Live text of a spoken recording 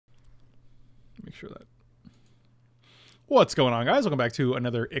Make sure that. What's going on, guys? Welcome back to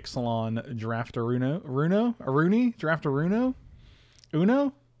another Ixalan Draft Uno. Draft Uno?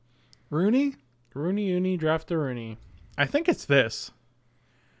 Uno? Rooney? Rooney, Draft Rooney. I think it's this.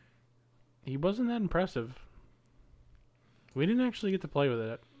 He wasn't that impressive. We didn't actually get to play with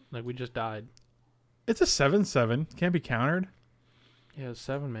it. Like, we just died. It's a 7/7. Can't be countered. Yeah, it's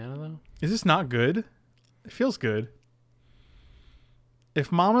 7 mana, though. Is this not good? It feels good. If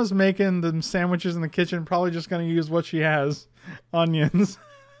Mama's making them sandwiches in the kitchen, probably just going to use what she has. Onions.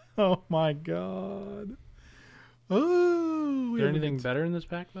 Oh, my God. Oh, Is there anything better in this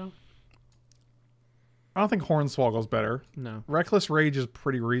pack, though? I don't think Hornswoggle's better. No. Reckless Rage is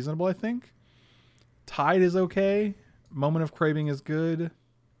pretty reasonable, I think. Tide is okay. Moment of Craving is good.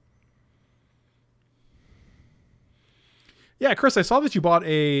 Yeah, Chris, I saw that you bought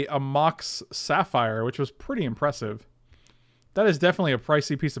a Mox Sapphire, which was pretty impressive. That is definitely a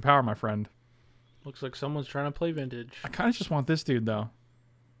pricey piece of power, my friend. Looks like someone's trying to play vintage. I kind of just want this dude, though.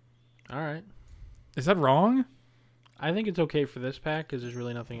 All right. Is that wrong? I think it's okay for this pack because there's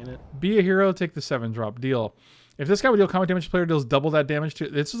really nothing in it. Be a hero, take the 7-drop. Deal. If this guy would deal combat damage to player, deals double that damage to...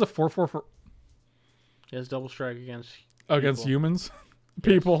 This is a 4/4 for... He has double strike against humans?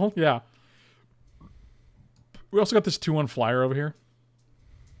 People, yeah. We also got this 2/1 flyer over here.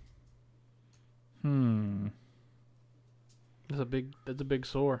 That's a big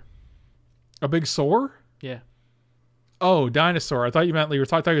sore. A big sore? Yeah. Oh, dinosaur. I thought you meant you were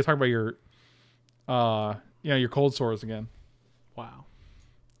talking about your your cold sores again. Wow.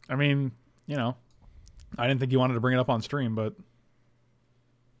 I mean, I didn't think you wanted to bring it up on stream, but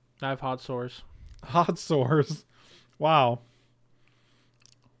I have hot sores. hot sores. Wow.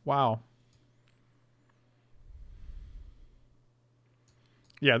 Wow.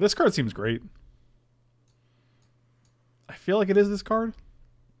 Yeah, this card seems great. I feel like it is this card.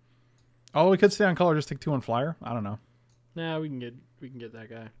 Oh, we could stay on color, just take 2/1 flyer. I don't know. Nah, we can get that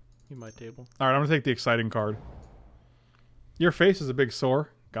guy. He might table. All right, I'm gonna take the exciting card. Your face is a big sore.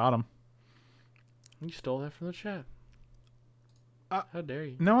 Got him. You stole that from the chat. How dare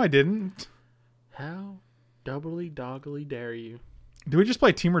you? No, I didn't. How doubly doggly dare you? Do we just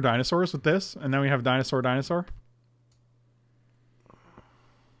play Teamer Dinosaurs with this, and then we have Dinosaur?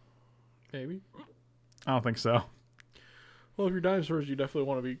 Maybe. I don't think so. Well, if you're dinosaurs, you definitely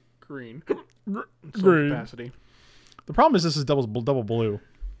want to be green. Green. Capacity. The problem is this is double blue.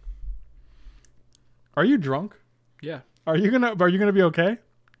 Are you drunk? Yeah. Are you gonna be okay?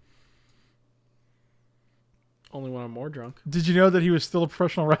 Only when I'm more drunk. Did you know that he was still a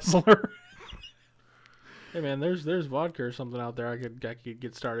professional wrestler? Hey man, there's vodka or something out there. I could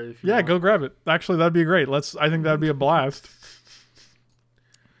get started if you Yeah, want. go grab it. Actually, that'd be great. I think that'd be a blast.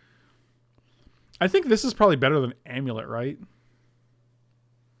 I think this is probably better than Amulet, right?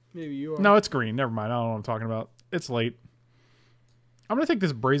 Maybe you are. No, it's green. Never mind. I don't know what I'm talking about. It's late. I'm gonna take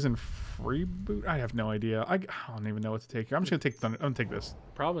this Brazen Freeboot. I have no idea. I don't even know what to take here. I'm just gonna take Thunder. I'm gonna take this.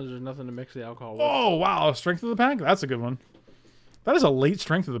 Problem is there's nothing to mix the alcohol with. Oh wow, strength of the pack. That's a good one. That is a late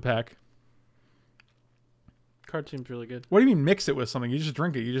strength of the pack. Card seems really good. What do you mean mix it with something? You just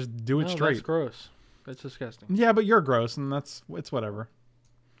drink it. You just do it straight. That's gross. That's disgusting. Yeah, but you're gross, and it's whatever.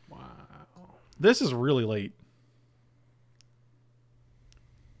 Wow. This is really late.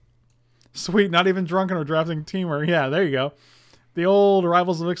 Sweet, not even drunken or drafting teamer. Yeah, there you go. The old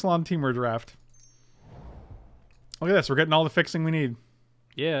Rivals of Ixalan teamer draft. Look at this. We're getting all the fixing we need.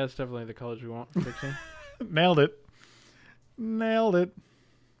 Yeah, that's definitely the colors we want fixing. Nailed it. Nailed it.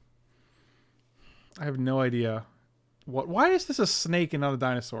 I have no idea. Why is this a snake and not a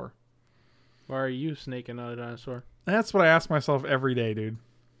dinosaur? Why are you snake and not a dinosaur? That's what I ask myself every day, dude.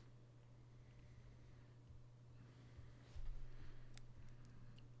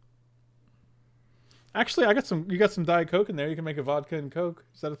 Actually, you got some Diet Coke in there. You can make a vodka and Coke.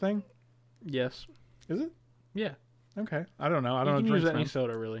 Is that a thing? Yes. Is it? Yeah. Okay. I don't know. I You don't can know use drinks, any man.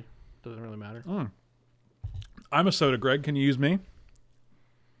 soda, really. Doesn't really matter. I'm a soda, Greg. Can you use me?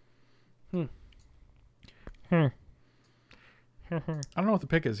 I don't know what the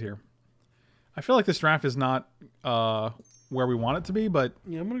pick is here. I feel like this draft is not where we want it to be, but...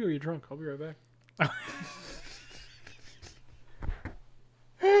 Yeah, I'm going to go get drunk. I'll be right back.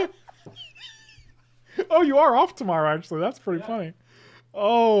 Oh, you are off tomorrow, actually. That's pretty funny.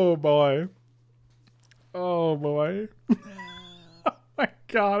 Oh, boy. Oh, boy. Oh, my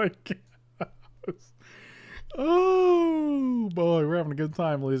God. I can't. Oh, boy. We're having a good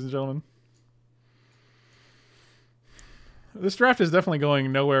time, ladies and gentlemen. This draft is definitely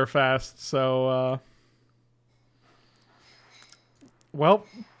going nowhere fast, so... well,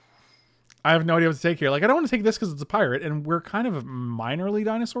 I have no idea what to take here. Like, I don't want to take this because it's a pirate, and we're kind of minorly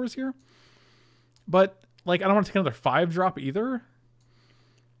dinosaurs here. But, like, I don't want to take another 5-drop either.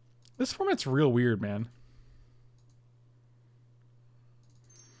 This format's real weird, man.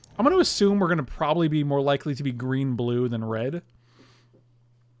 I'm going to assume we're going to probably be more likely to be green-blue than red.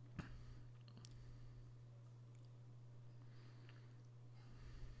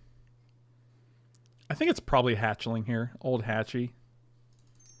 I think it's probably hatchling here. Old Hatchy.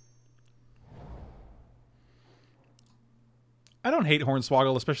 I don't hate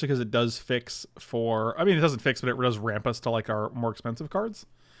Hornswoggle, especially because it does fix for... I mean, it doesn't fix, but it does ramp us to, like, our more expensive cards.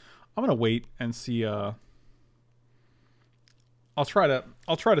 I'm going to wait and see... I'll try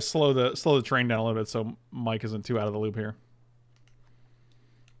to slow the train down a little bit so Mike isn't too out of the loop here.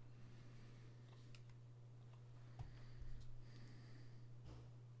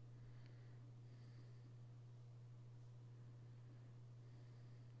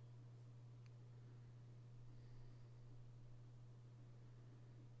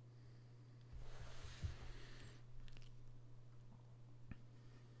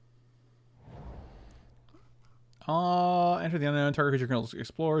 Enter the unknown. Target creature can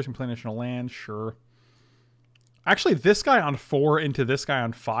explore. You can play national land. Sure. Actually, this guy on 4 into this guy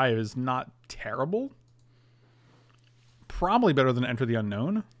on 5 is not terrible. Probably better than Enter the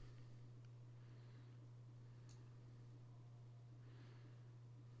Unknown.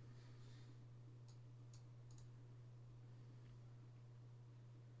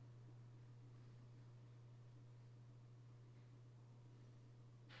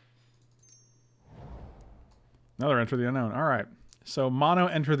 Another Enter the Unknown. All right. So mono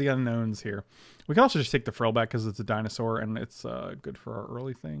Enter the Unknowns here. We can also just take the Frill back because it's a dinosaur and it's good for our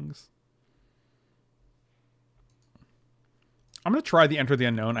early things. I'm going to try the Enter the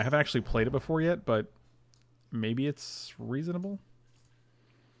Unknown. I haven't actually played it before yet, but maybe it's reasonable.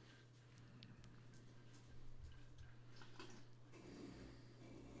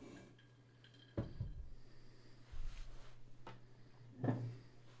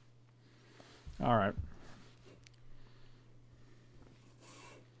 All right.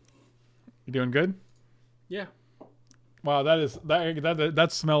 You doing good? Yeah. Wow, that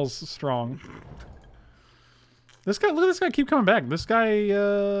smells strong. This guy, look at this guy keep coming back. This guy,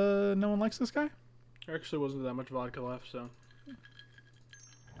 no one likes this guy? There actually wasn't that much vodka left, so.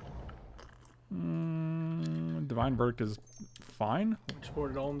 Divine Verdict is fine. Just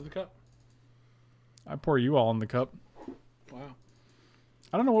poured it all into the cup. I pour you all in the cup. Wow.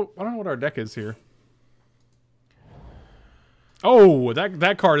 I don't know what our deck is here. Oh,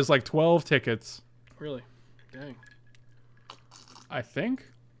 that card is like 12 tickets. Really? Dang. I think.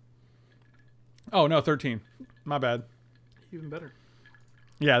 Oh no, 13. My bad. Even better.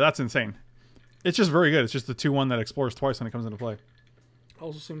 Yeah, that's insane. It's just very good. It's just the 2/1 that explores twice when it comes into play.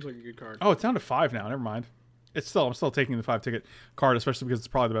 Also seems like a good card. Oh, it's down to 5 now. Never mind. I'm still taking the 5-ticket card, especially because it's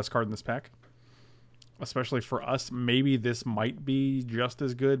probably the best card in this pack. Especially for us, maybe this might be just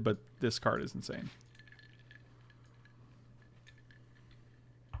as good, but this card is insane.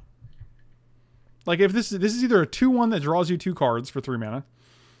 Like if this is either a 2/1 that draws you 2 cards for 3 mana.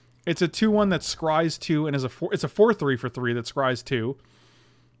 It's a 2/1 that scries 2 and is it's a 4/3 for 3 that scries 2.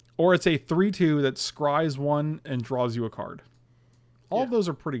 Or it's a 3/2 that scries 1 and draws you a card. All of those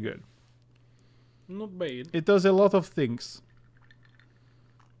are pretty good. Not bad. It does a lot of things.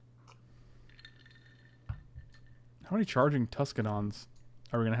 How many charging Tuscanons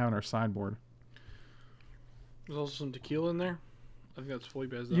are we going to have on our sideboard? There's also some tequila in there. I think that's fully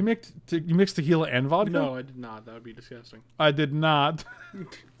bezed. You mixed tequila and vodka? No, I did not. That would be disgusting. I did not.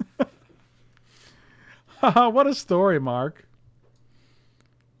 What a story, Mark.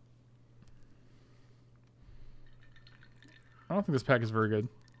 I don't think this pack is very good.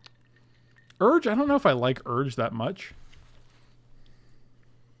 Urge? I don't know if I like Urge that much.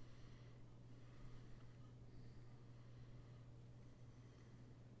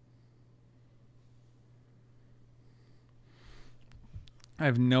 I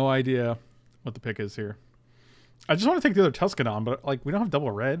have no idea what the pick is here. I just want to take the other Tuscanon, but like we don't have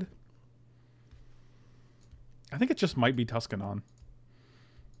double red. I think it just might be Tuscanon.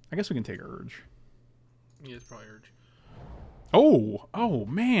 I guess we can take Urge. Yeah, it's probably Urge. Oh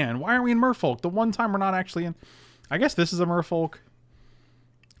man, why are we in Merfolk? The one time we're not actually in. I guess this is a Merfolk.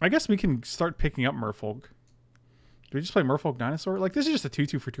 I guess we can start picking up Merfolk. Do we just play Merfolk Dinosaur? Like this is just a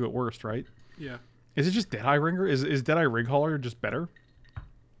 2/2 for 2 at worst, right? Yeah. Is it just Deadeye Ringer? Is Deadeye Rig Hauler just better?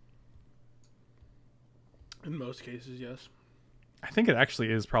 In most cases, yes. I think it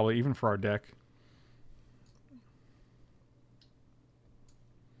actually is probably even for our deck.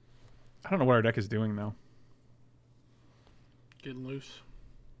 I don't know what our deck is doing though. Getting loose.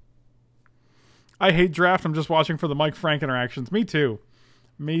 I hate draft. I'm just watching for the Mike Frank interactions. Me too.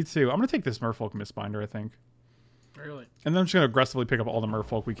 Me too. I'm going to take this Merfolk Mistbinder, I think. Really? And then I'm just going to aggressively pick up all the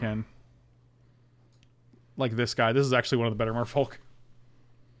Merfolk we can. Like this guy. This is actually one of the better Merfolk.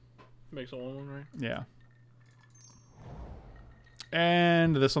 Makes a 1/1, right? Yeah.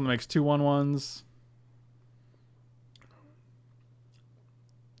 And this one makes 2 1/1s.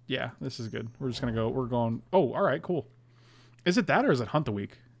 Yeah, this is good. We're just going to go. We're going. Oh, all right, cool. Is it that or is it Hunt the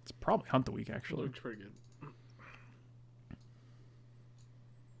Week? It's probably Hunt the Week, actually. Looks pretty good.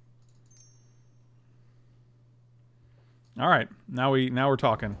 All right, now we're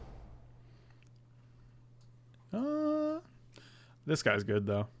talking. This guy's good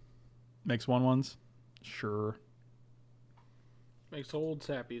though. Makes 1/1s. Sure. Makes old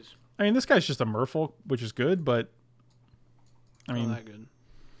sappies. I mean, this guy's just a Merfolk, which is good, but I mean, not that good.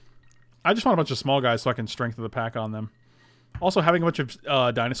 I just want a bunch of small guys so I can strengthen the pack on them. Also, having a bunch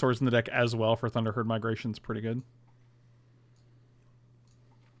of dinosaurs in the deck as well for Thunder Herd Migration is pretty good.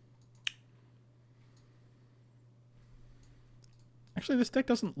 Actually, this deck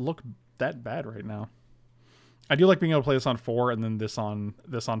doesn't look that bad right now. I do like being able to play this on 4 and then this on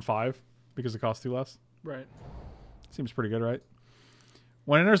 5 because it costs 2 less. Right. Seems pretty good, right?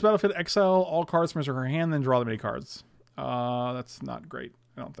 When it enters battlefield, exile all cards from his or her hand, then draw the many cards. That's not great,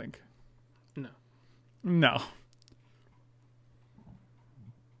 I don't think. No. No.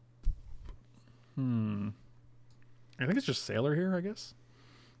 I think it's just Sailor here, I guess.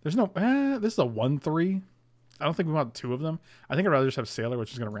 There's no... this is a 1/3. I don't think we want 2 of them. I think I'd rather just have Sailor,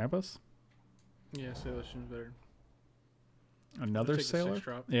 which is going to ramp us. Yeah, Sailor seems better. Another take the Sailor?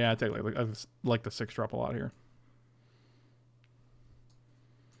 6-drop. Yeah, I like the 6-drop a lot here.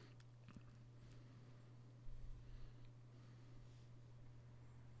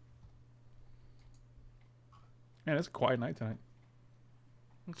 Man, it's a quiet night tonight.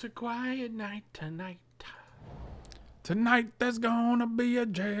 It's a quiet night tonight. Tonight there's gonna be a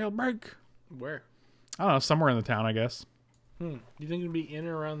jailbreak. Where? I don't know, somewhere in the town, I guess. Do you think it'd be in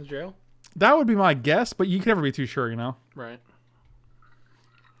or around the jail? That would be my guess, but you can never be too sure, you know? Right.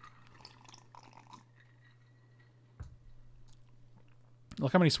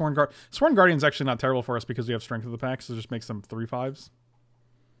 Look how many Sworn Guardian's actually not terrible for us because we have strength of the pack, so it just makes them 3/5s.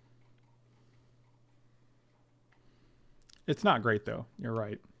 It's not great, though. You're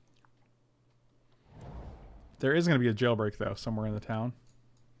right. There is going to be a jailbreak, though, somewhere in the town.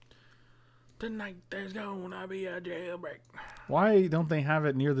 Tonight there's gonna be a jailbreak. Why don't they have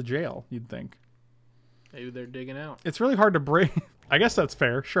it near the jail, you'd think? Maybe they're digging out. It's really hard to break. I guess that's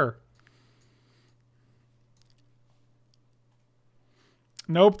fair, sure.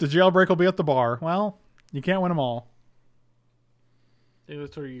 Nope, the jailbreak will be at the bar. Well, you can't win them all. Maybe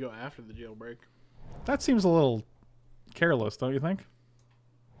that's where you go after the jailbreak. That seems a little careless, don't you think?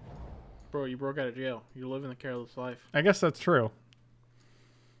 Bro, you broke out of jail. You're living the careless life. I guess that's true.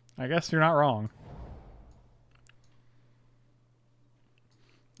 I guess you're not wrong.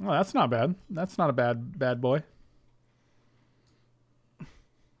 Well, that's not bad. That's not a bad boy.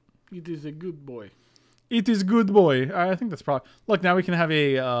 It is a good boy. It is good boy. I think that's probably... Look, now we can have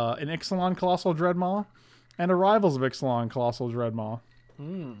a an Ixalan Colossal Dreadmaw and a Rivals of Ixalan Colossal Dreadmaw.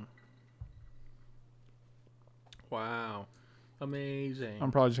 Wow. Amazing.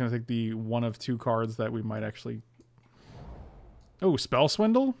 I'm probably just going to take the one of 2 cards that we might actually... Oh, Spell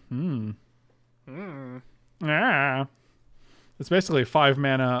Swindle? Ah. It's basically a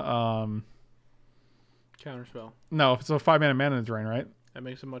 5-mana... Counterspell. No, it's a 5-mana drain, right? That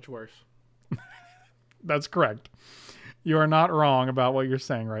makes it much worse. That's correct. You are not wrong about what you're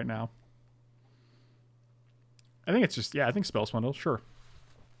saying right now. I think it's just... Yeah, I think Spell Swindle, sure.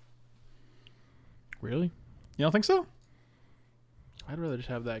 Really? You don't think so? I'd rather just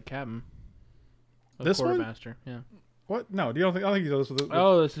have that captain. This one? Quartermaster, yeah. What? No, I don't think he does with it.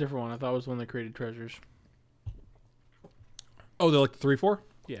 Oh, that's a different one. I thought it was the one that created treasures. Oh, they're like the 3/4?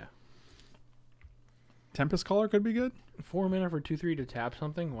 Yeah. Tempest Caller could be good. 4 mana for 2/3 to tap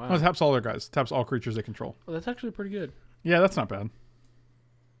something? Wow. Oh, it taps all their guys. Taps all creatures they control. Well, that's actually pretty good. Yeah, that's not bad.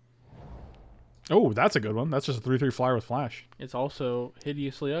 Oh, that's a good one. That's just a 3/3 flyer with flash. It's also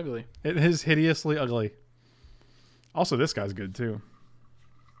hideously ugly. It is hideously ugly. Also, this guy's good too.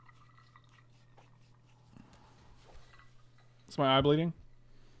 Is my eye bleeding?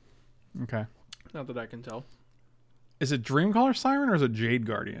 Okay. Not that I can tell. Is it Dreamcaller Siren or is it Jade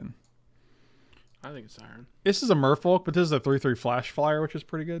Guardian? I think it's Siren. This is a Merfolk, but this is a 3/3 flash flyer, which is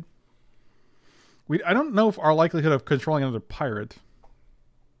pretty good. I don't know if our likelihood of controlling another pirate.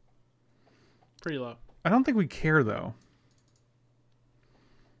 Pretty low. I don't think we care, though.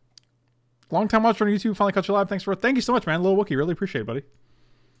 Long time watcher on YouTube. Finally caught you live. Thank you so much, man. Little Wookie. Really appreciate it, buddy.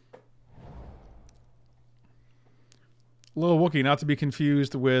 Little Wookie, not to be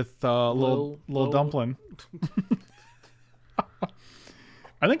confused with little Dumpling.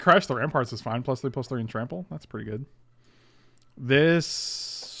 I think Crash the Ramparts is fine. +3/+3 and Trample. That's pretty good.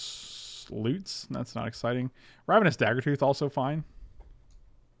 This Loots. That's not exciting. Ravenous Daggertooth also fine.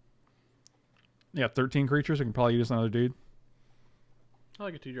 Yeah, 13 creatures. We can probably use another dude. I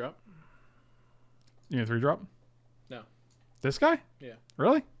like a 2-drop. You need a 3-drop? No. This guy? Yeah.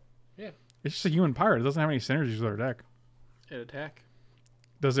 Really? Yeah. It's just a human pirate. It doesn't have any synergies with our deck. It attack.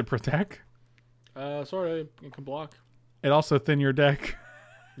 Does it protect? Sort of. It can block. It also thin your deck.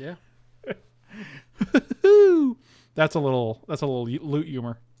 Yeah. That's a little loot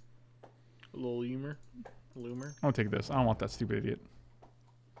humor. A little humor. Loomer. I'll take this. I don't want that stupid idiot.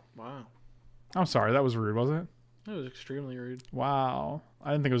 Wow. I'm sorry. That was rude, wasn't it? That was extremely rude. Wow.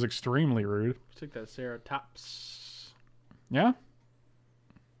 I didn't think it was extremely rude. Took that Ceratops. Yeah?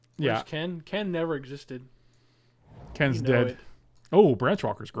 Where's Yeah. Ken? Ken never existed. Ken's You know dead. it. Oh,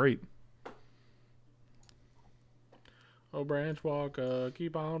 Branchwalker's great. Oh, Branch Walker,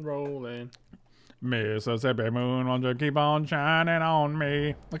 keep on rolling. Mississippi moon, won't you keep on shining on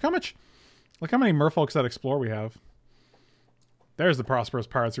me? Look how many merfolks that explore we have. There's the prosperous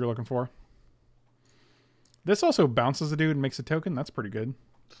pirates you're looking for. This also bounces a dude and makes a token. That's pretty good.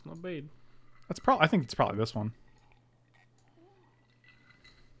 It's not bad. I think it's probably this one.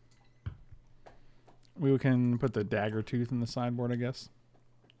 We can put the Daggertooth in the sideboard, I guess.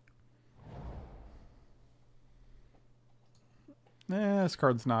 This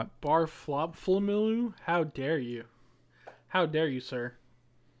card's not. Bar Flop Flamilu? How dare you? How dare you, sir?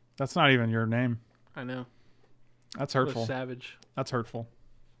 That's not even your name. I know. That's What a hurtful. savage. That's hurtful.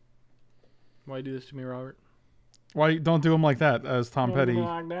 Why you do this to me, Robert? Why don't do him like that, as Tom Petty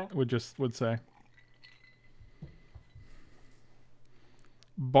Like that. would say.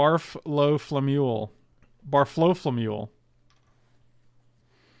 Barflo Flamule.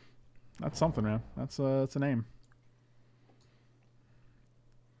 That's something, man. That's a name.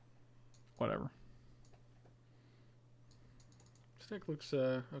 Whatever. This deck looks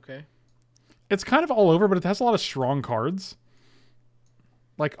okay. It's kind of all over, but it has a lot of strong cards.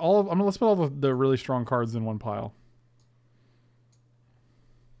 Like let's put all the really strong cards in one pile.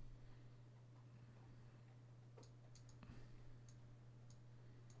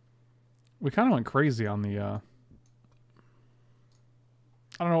 We kind of went crazy on the I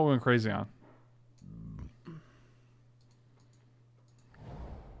don't know what we went crazy on.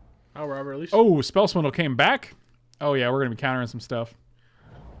 Oh, Robert, at least Oh, Spell Swindle came back. Oh yeah, we're gonna be countering some stuff.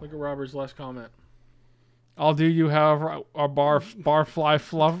 look at Robert's last comment. I'll do you have a barfly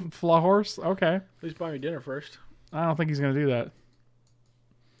fluff horse. Okay. At least buy me dinner first. I don't think he's gonna do that.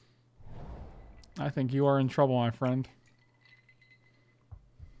 I think you are in trouble, my friend.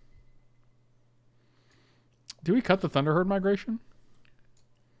 Do we cut the Thunderherd migration?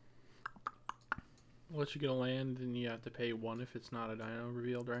 Unless you get a land, then you have to pay 1 if it's not a dino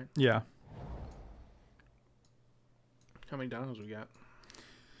revealed, right? Yeah. How many dinos we got?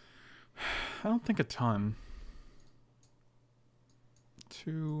 I don't think a ton.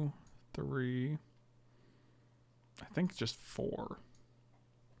 2, 3. I think just 4.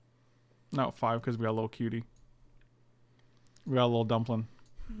 No, 5 because we got a little cutie. We got a little dumpling.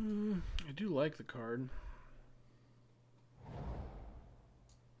 I do like the card.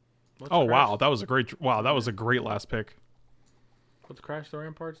 What's Oh Crash? wow, that was a great last pick. What's Crash the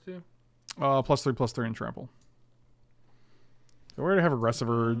Ramparts do? +3/+3 and trample. So we're gonna have aggressive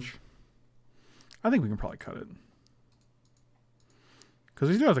urge. I think we can probably cut it. Because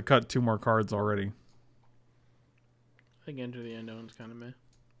we do have to cut 2 more cards already. I think Enter the Unknown's kind of meh.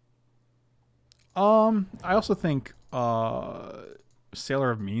 I also think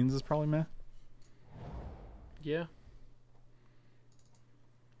Sailor of Means is probably meh. Yeah.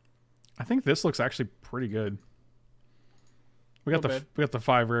 I think this looks actually pretty good. We got Not the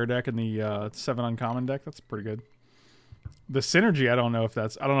 5 rare deck and the 7 uncommon deck. That's pretty good. The synergy, I don't know if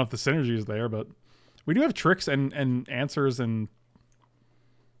the synergy is there, but we do have tricks and answers and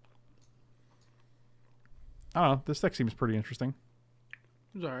I don't know. This deck seems pretty interesting.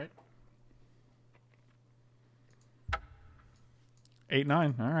 It's alright.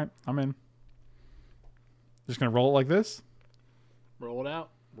 8-9. All right, I'm in. Just gonna roll it like this. Roll it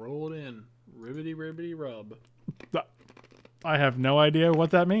out. Roll it in. Ribbity, ribbity, rub. I have no idea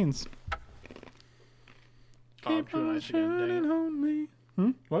what that means. Oh, I'm chewing ice again. Dang it. On me.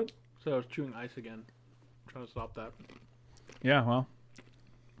 What? So I was chewing ice again. I'm trying to stop that. Yeah, well.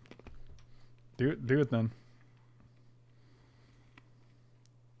 Do it then.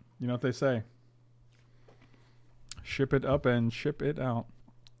 You know what they say. Ship it up and ship it out.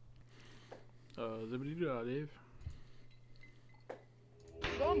 Zippity-doo, Dave.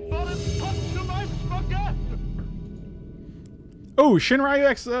 Oh,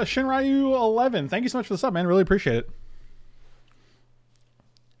 Shinryu 11. Thank you so much for the sub, man. Really appreciate it.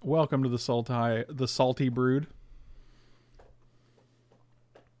 Welcome to the salty brood.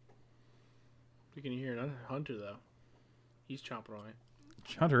 You can hear Hunter though. He's chomping away.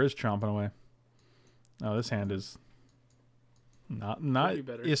 Hunter is chomping away. Oh, this hand is not.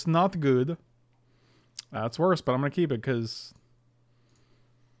 It's not good. That's worse, but I'm gonna keep it because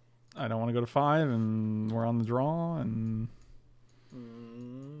I don't want to go to 5, and we're on the draw, and.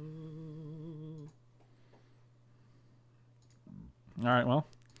 All right, well,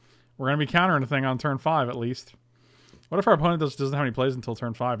 we're going to be countering a thing on turn 5 at least. What if our opponent doesn't have any plays until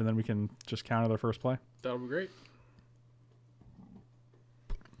turn 5, and then we can just counter their first play? That would be great.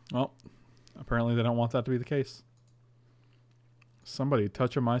 Well, apparently they don't want that to be the case. Somebody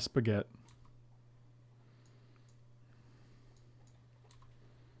touching my spaghetti.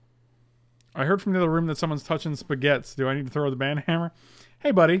 I heard from the other room that someone's touching spaghettis. Do I need to throw the band hammer?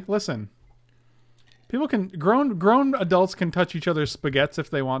 Hey, buddy, listen. People can grown adults can touch each other's spaghettis if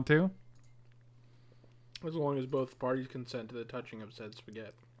they want to. As long as both parties consent to the touching of said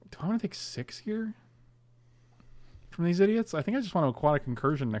spaghetti. Do I want to take 6 here from these idiots? I think I just want to aquatic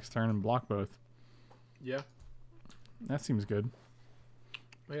incursion next turn and block both. Yeah. That seems good.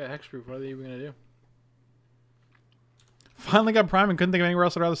 I got hexproof. What are they even gonna do? Finally got Prime and couldn't think of anywhere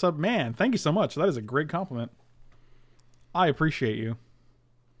else I'd rather sub. Man, thank you so much. That is a great compliment. I appreciate you.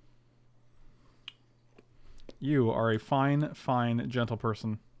 You are a fine, fine, gentle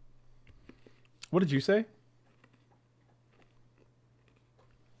person. What did you say?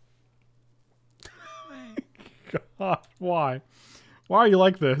 God, why? Why are you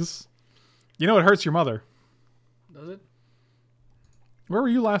like this? You know it hurts your mother. Does it? Where were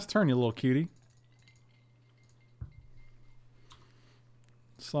you last turn, you little cutie?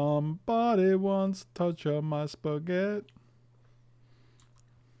 Somebody wants to touch on my spaghetti.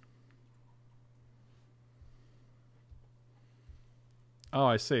 Oh,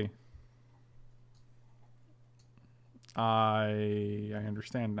 I see. I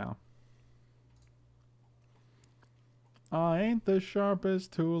understand now. I ain't the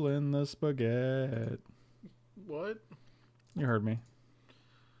sharpest tool in the spaghetti. What? You heard me.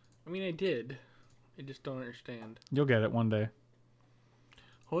 I mean, I did. I just don't understand. You'll get it one day.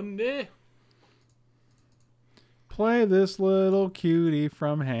 Hyundai. Play this little cutie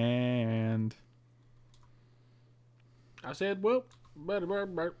from hand. I said, well.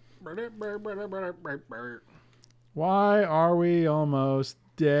 Why are we almost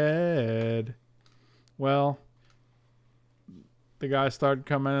dead? Well, the guys start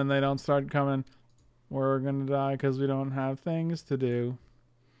coming and they don't start coming. We're gonna die because we don't have things to do.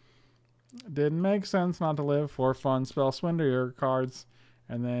 Didn't make sense not to live for fun. Spell swindle your cards,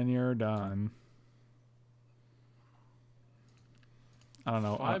 and then you're done. I don't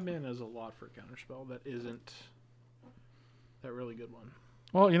know. 5 mana is a lot for a counterspell. That isn't that really good one.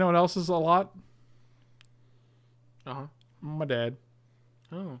 Well, you know what else is a lot? Uh-huh. My dad.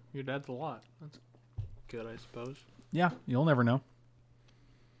 Oh, your dad's a lot. That's good, I suppose. Yeah, you'll never know.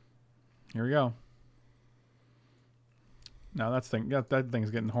 Here we go. No, that thing's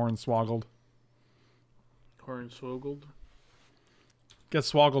getting hornswoggled. Hornswoggled? Get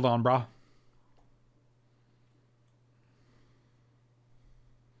swoggled on, brah.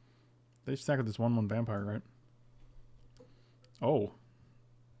 They stack with this 1/1 vampire, right? Oh.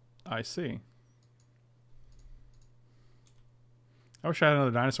 I see. I wish I had another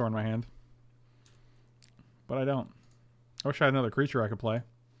dinosaur in my hand. But I don't. I wish I had another creature I could play.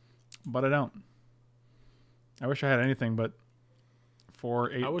 But I don't. I wish I had anything but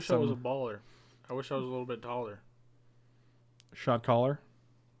 4, 8, I wish I was a baller. I wish I was a little bit taller. Shot caller.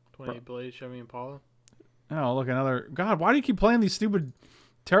 28 blade, Chevy Impala. Oh, look, another... God, why do you keep playing these stupid,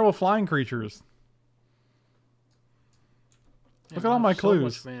 terrible flying creatures? Yeah, look at all my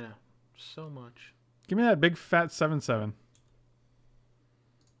clues. So much mana. So much. Give me that big fat 7/7.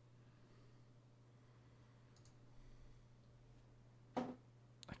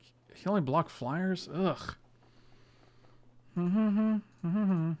 He only block flyers? Ugh.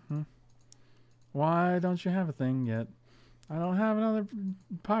 Why don't you have a thing yet? I don't have another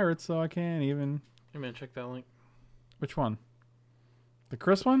pirate, so I can't even... Hey man, check that link. Which one? The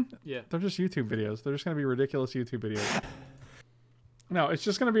Chris one? Yeah. They're just YouTube videos. They're just going to be ridiculous YouTube videos. No, it's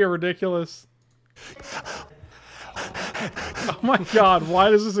just going to be a ridiculous... Oh my god, why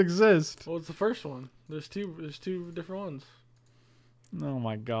does this exist? Well, it's the first one. There's two different ones. Oh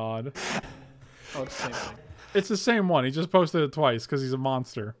my god. Oh, it's the same thing. It's the same one. He just posted it twice because he's a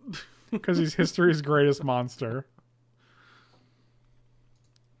monster. Because he's history's greatest monster.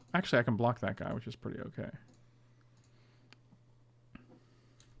 Actually, I can block that guy, which is pretty okay.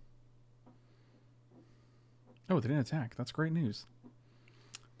 Oh, they didn't attack. That's great news.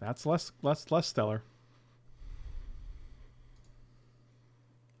 That's less stellar.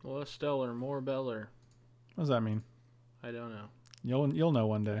 Less stellar, more beller. What does that mean? I don't know. You'll know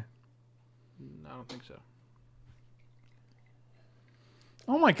one day. I don't think so.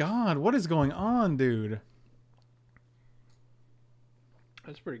 Oh my god, what is going on, dude?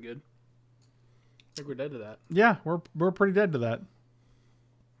 That's pretty good. I think we're dead to that. Yeah, we're pretty dead to that.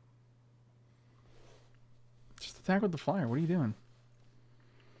 Just attack with the flyer. What are you doing?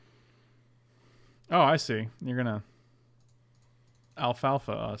 Oh, I see. You're gonna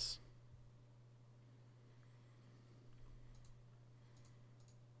alfalfa us.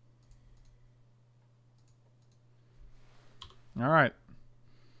 All right.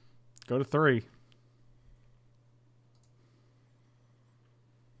 Go to 3.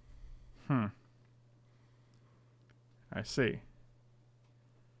 I see.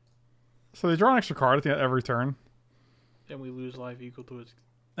 So they draw an extra card at every turn. And we lose life equal to its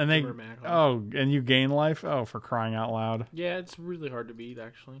And they mag. oh, and you gain life? Oh, for crying out loud. Yeah, it's really hard to beat,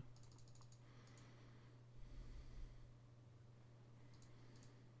 actually.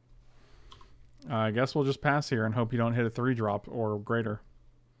 I guess we'll just pass here and hope you don't hit a 3-drop or greater.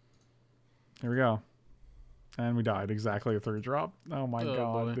 Here we go. And we died. Exactly a 3-drop. Oh my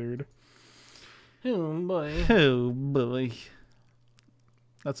god, boy. dude. Oh boy. Oh boy.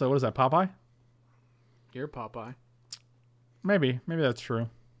 That's what is that, Popeye? You're Popeye. Maybe that's true.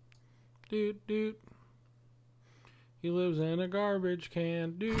 Doot. He lives in a garbage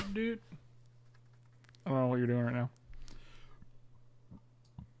can. Doot. I don't know what you're doing right now.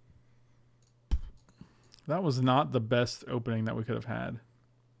 That was not the best opening that we could have had.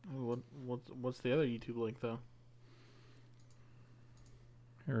 What's the other YouTube link though?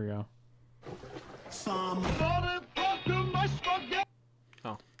 Here we go. Somebody talk to my spaghetti.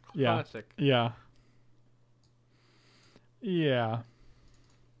 Oh, Yeah. classic. Yeah. Yeah.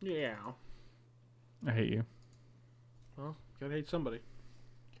 I hate you. Well, gotta hate somebody.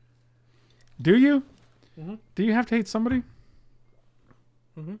 Do you? Mm-hmm. Do you have to hate somebody?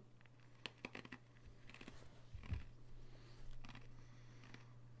 Mm-hmm.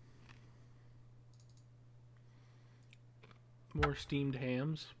 More steamed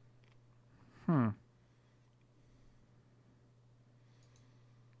hams.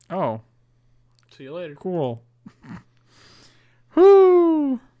 Oh, See you later. cool.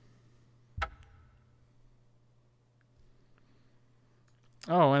 Whoo!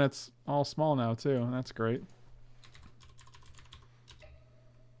 Oh, and it's all small now too. That's great.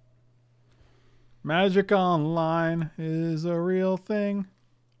 Magic Online is a real thing.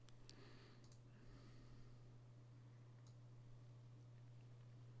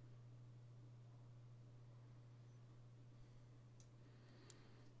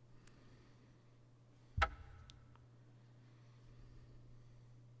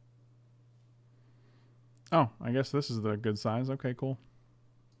 Oh, I guess this is the good size. Okay, cool.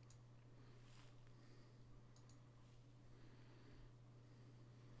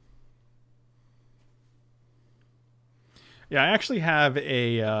 Yeah, I actually have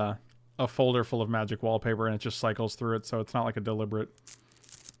a folder full of magic wallpaper, and it just cycles through it, so it's not like a deliberate.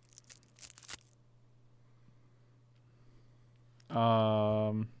 Okay,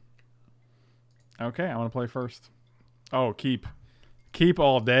 I want to play first. Oh, keep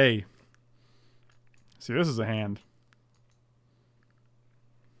all day. See, this is a hand.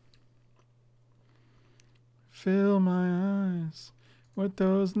 Fill my eyes with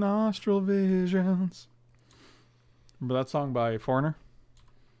those nostril visions. Remember that song by Foreigner?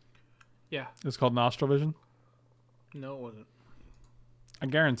 Yeah. It's called Nostril Vision. No, it wasn't. I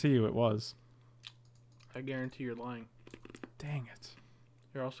guarantee you it was. I guarantee you're lying. Dang it.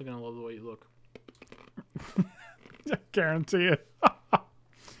 You're also gonna love the way you look. I guarantee it.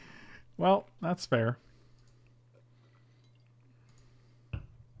 Well, that's fair.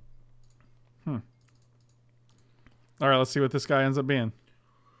 All right, let's see what this guy ends up being.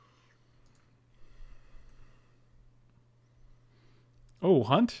 Oh,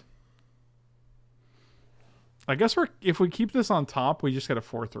 Hunt? I guess if we keep this on top, we just get a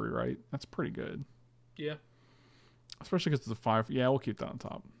 4-3, right? That's pretty good. Yeah. Especially because it's a 5. Yeah, we'll keep that on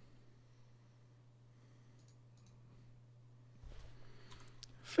top.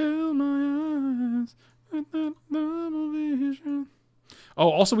 Fill my eyes with that double vision.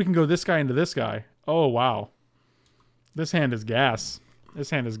 Oh, also we can go this guy into this guy. Oh, wow. This hand is gas. This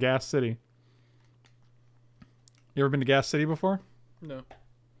hand is Gas City. You ever been to Gas City before? No.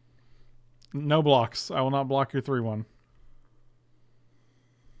 No blocks. I will not block your 3-1.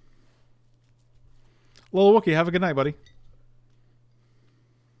 Lil Wookie, have a good night, buddy.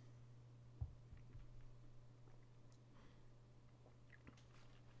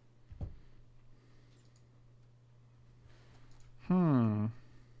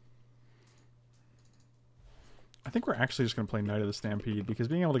 I think we're actually just going to play Knight of the Stampede because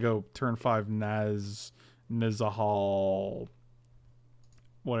being able to go turn 5 Nizahal,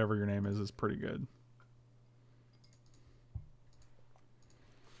 whatever your name is pretty good.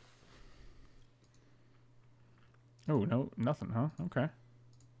 Oh, no, nothing, huh? Okay.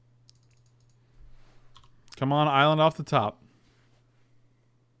 Come on, island off the top.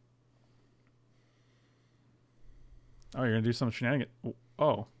 Oh, you're going to do some shenanigans.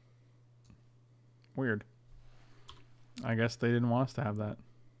 Oh. Weird. I guess they didn't want us to have that.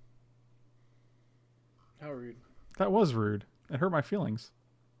 How rude. That was rude. It hurt my feelings.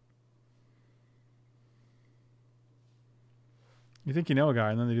 You think you know a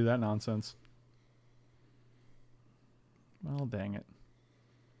guy, and then they do that nonsense. Well, dang it.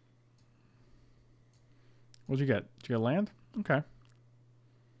 What'd you get? Did you get land? Okay.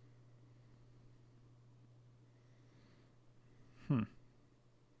 Hmm.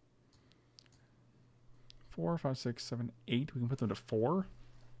 4, 5, 6, 7, 8. We can put them to 4.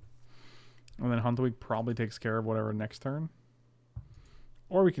 And then Hunt the Week probably takes care of whatever next turn.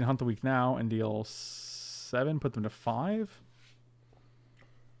 Or we can Hunt the Week now and deal 7, put them to 5.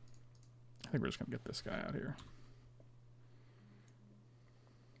 I think we're just going to get this guy out here.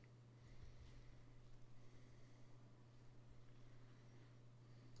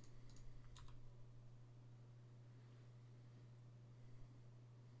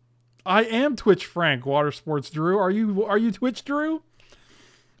 I am Twitch Frank, Water Sports Drew. Are you Twitch Drew?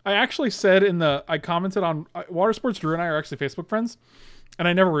 I actually said I commented on Water Sports Drew and I are actually Facebook friends, and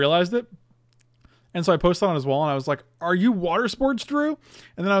I never realized it. And so I posted on his wall and I was like, "Are you Water Sports Drew?"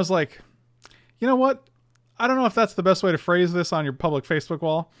 And then I was like, "You know what? I don't know if that's the best way to phrase this on your public Facebook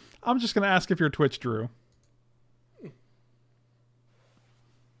wall. I'm just going to ask if you're Twitch Drew."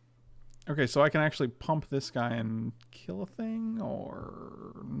 Okay, so I can actually pump this guy and kill a thing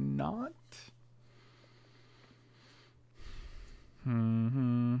or not? I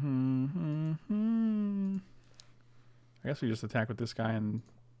guess we just attack with this guy and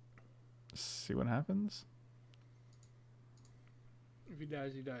see what happens. If he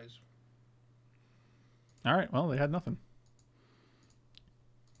dies, he dies. All right, well, they had nothing.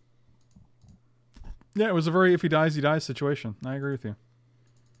 Yeah, it was a very if he dies, he dies situation. I agree with you.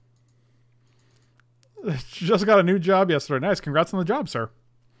 Just got a new job yesterday. Nice. Congrats on the job, sir.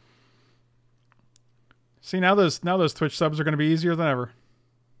 See, now those Twitch subs are going to be easier than ever.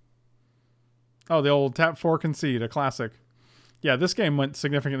 Oh, the old tap 4 concede, a classic. Yeah, this game went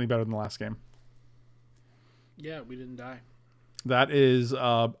significantly better than the last game. Yeah, we didn't die. That is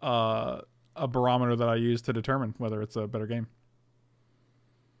a barometer that I use to determine whether it's a better game.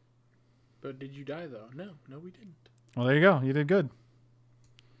 But did you die, though? No, we didn't. Well, there you go. You did good.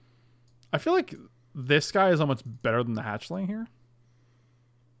 I feel like this guy is almost better than the hatchling here.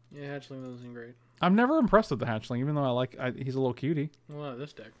 Yeah, hatchling doesn't seem great. I'm never impressed with the hatchling, even though he's a little cutie. Well, not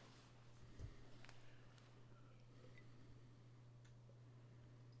this deck.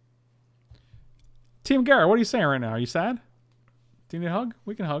 Team Garrett, what are you saying right now? Are you sad? Do you need a hug?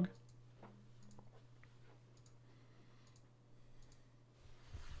 We can hug.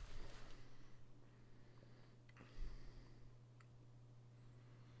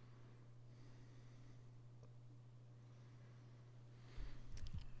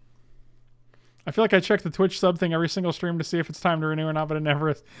 I feel like I check the Twitch sub thing every single stream to see if it's time to renew or not, but it never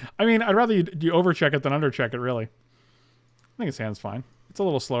is. I mean, I'd rather you overcheck it than undercheck it, really. I think his hand's fine. It's a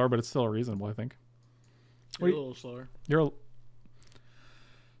little slower, but it's still reasonable, I think. You're a little slower.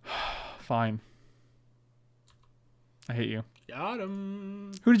 Fine. I hate you. Got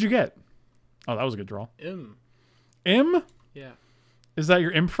him. Who did you get? Oh, that was a good draw. M. M? Yeah. Is that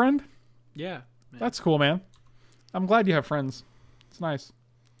your imp friend? Yeah. Man. That's cool, man. I'm glad you have friends. It's nice.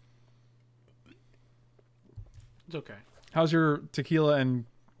 It's okay. How's your tequila and...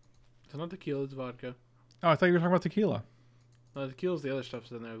 It's not tequila, it's vodka. Oh, I thought you were talking about tequila. Tequila's the other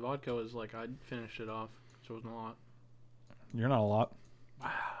stuff's in there. Vodka was like, I finished it off, so it wasn't a lot. You're not a lot. Wow.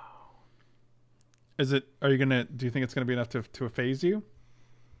 Do you think it's gonna be enough to phase you?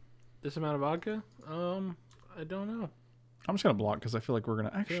 This amount of vodka? I don't know. I'm just gonna block because I feel like we're gonna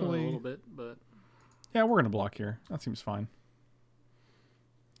Feeling actually... a little bit, but... Yeah, we're gonna block here. That seems fine.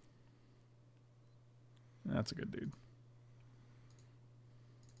 That's a good dude.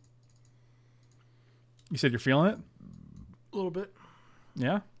 You said you're feeling it? A little bit.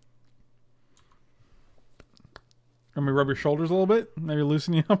 Yeah? Let me rub your shoulders a little bit? Maybe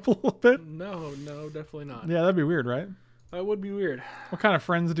loosen you up a little bit? No, definitely not. Yeah, that'd be weird, right? That would be weird. What kind of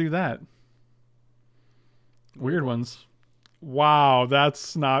friends do that? Weird ones. Wow,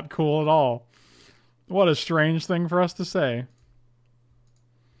 that's not cool at all. What a strange thing for us to say.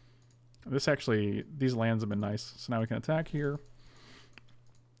 This actually, these lands have been nice. So now we can attack here.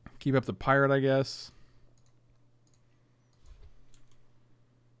 Keep up the pirate, I guess.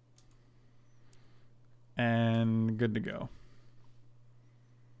 And good to go.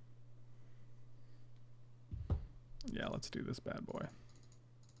 Yeah, let's do this bad boy.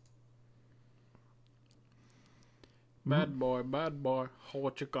 Bad boy, bad boy.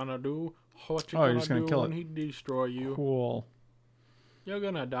 What you gonna do? What you Oh, you're gonna just gonna do kill when it. he destroy you? Cool. You're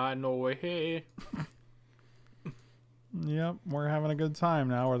gonna die no way. Hey. Yep, we're having a good time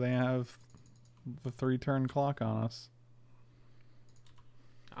now where they have the 3-turn clock on us.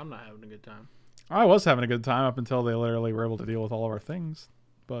 I'm not having a good time. I was having a good time up until they literally were able to deal with all of our things.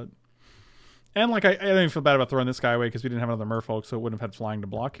 But and like I don't even feel bad about throwing this guy away because we didn't have another merfolk, so it wouldn't have had flying to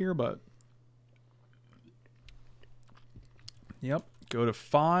block here, but yep. Go to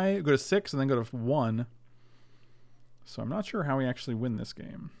 5, go to 6, and then go to 1. So I'm not sure how we actually win this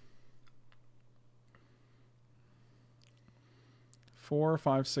game. 4,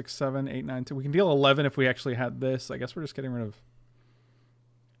 5, 6, 7, 8, 9, 10. We can deal 11 if we actually had this. I guess we're just getting rid of.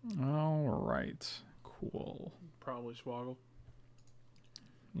 All right. Cool. Probably swoggle.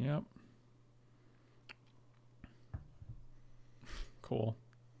 Yep. Cool.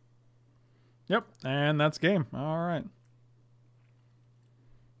 Yep. And that's game. All right.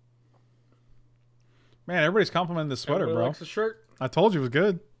 Man, everybody's complimenting this sweater, Everybody bro. likes the shirt. I told you it was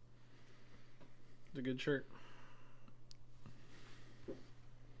good. It's a good shirt.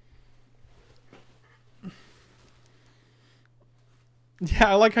 Yeah,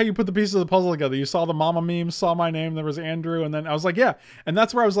 I like how you put the pieces of the puzzle together. You saw the mama meme, saw my name, there was Andrew, and then I was like, yeah. And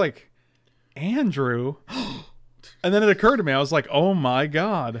that's where I was like, Andrew? And then it occurred to me, I was like, oh my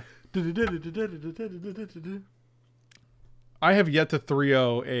god. I have yet to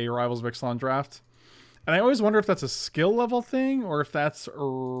 3-0 a Rivals of Ixalan draft. And I always wonder if that's a skill level thing or if that's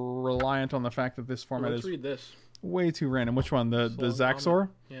reliant on the fact that this format Let's is read this. way too random. Which one? The Zaxor?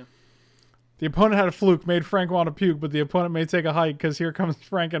 Yeah. The opponent had a fluke, made Frank want to puke, but the opponent may take a hike because here comes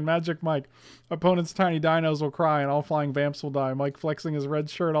Frank and Magic Mike. Opponent's tiny dinos will cry and all flying vamps will die. Mike flexing his red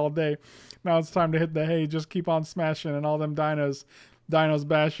shirt all day. Now it's time to hit the hay. Just keep on smashing and all them dinos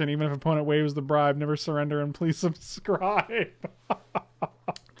bashing. Even if opponent waves the bribe, never surrender and please subscribe.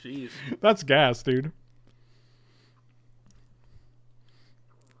 Jeez. That's gas, dude.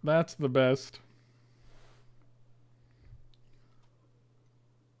 That's the best.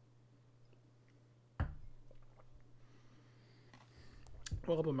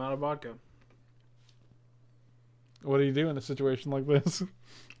 Well, I'm out of vodka. What do you do in a situation like this?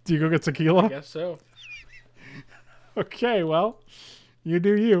 Do you go get tequila? I guess so. Okay, well, you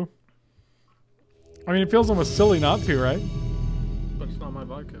do you. I mean, it feels almost silly not to, right? But it's not my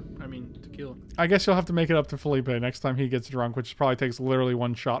vodka. I mean, tequila. I guess you'll have to make it up to Felipe next time he gets drunk, which probably takes literally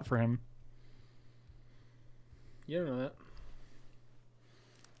one shot for him. You don't know that.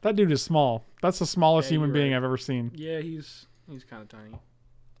 That dude is small. That's the smallest Yeah, human you're being right. I've ever seen. Yeah, he's kind of tiny.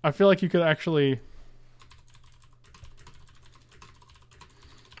 I feel like you could actually...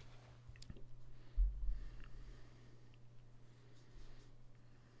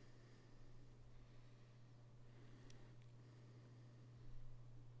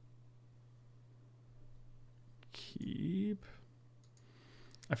 Keep...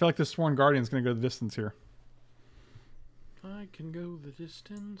 I feel like this Sworn Guardian's going to go the distance here. I can go the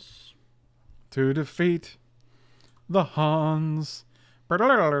distance. To defeat the Huns.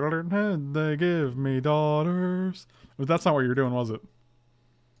 They give me daughters. But that's not what you were doing, was it?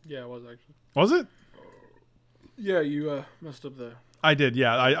 Yeah, it was actually. Was it? Yeah, you messed up the. I did,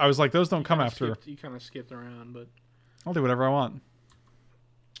 yeah. I was like, those don't come after. You kind of skipped around, but I'll do whatever I want.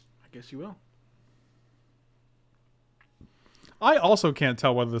 I guess you will. I also can't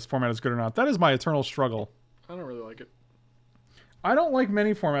tell whether this format is good or not. That is my eternal struggle. I don't really like it. I don't like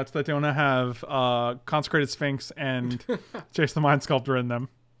many formats that don't have Consecrated Sphinx and Chase the Mind Sculptor in them.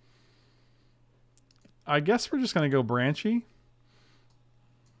 I guess we're just going to go branchy.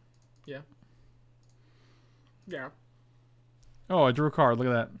 Yeah. Yeah. Oh, I drew a card. Look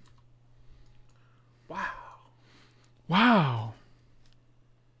at that. Wow. Wow.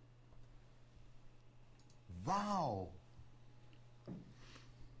 Wow.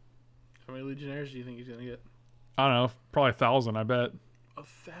 How many Legionnaires do you think he's gonna get? I don't know. Probably 1,000, I bet.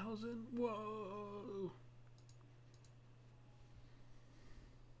 1,000? Whoa.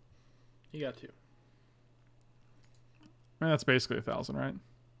 He got 2. I mean, that's basically 1,000, right?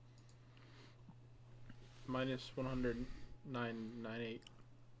 Minus 109.98.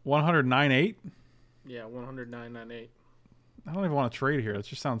 109.8? Yeah, 109.98. I don't even want to trade here. That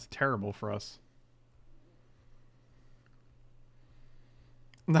just sounds terrible for us.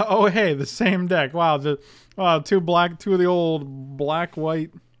 No, oh, hey, the same deck. Wow, wow, two of the old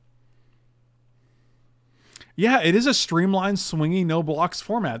black-white. Yeah, it is a streamlined, swingy, no blocks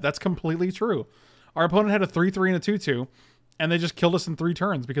format. That's completely true. Our opponent had a 3/3 and a 2/2, and they just killed us in 3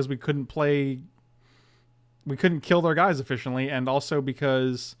 turns because we couldn't play. We couldn't kill their guys efficiently, and also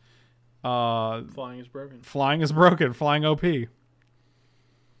because Flying is broken. Flying is broken. Flying OP.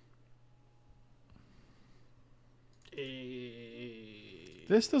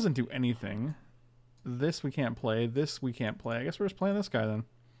 This doesn't do anything. This we can't play. This we can't play. I guess we're just playing this guy then.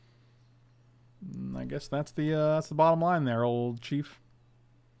 I guess that's the bottom line there, old chief.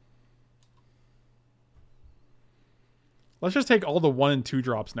 Let's just take all the 1 and 2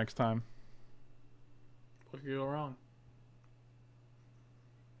 drops next time. What could go wrong?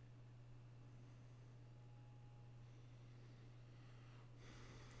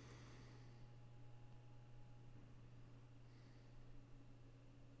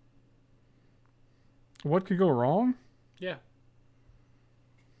 What could go wrong? Yeah.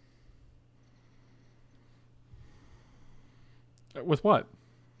 With what?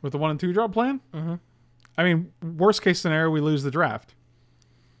 With the 1 and 2 drop plan? Mm-hmm. I mean, worst case scenario, we lose the draft.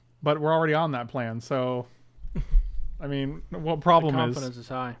 But we're already on that plan, so... I mean, what problem The confidence is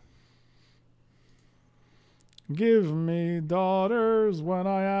high. Give me daughters when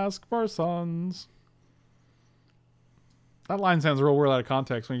I ask for sons. That line sounds real weird out of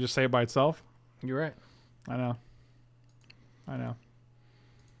context when you just say it by itself. You're right. I know. I know.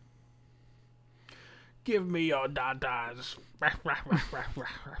 Give me your daughters.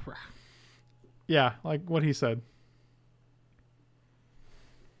 Yeah, like what he said.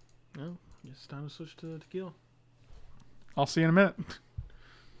 No, it's time to switch to tequila. I'll see you in a minute.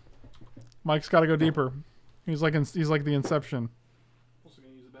 Mike's got to go deeper. He's like the Inception. Also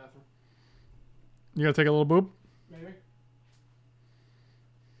gonna use the bathroom. You gotta take a little boop. Maybe.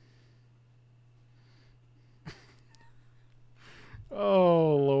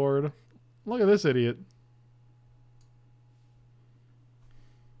 Oh Lord, look at this idiot.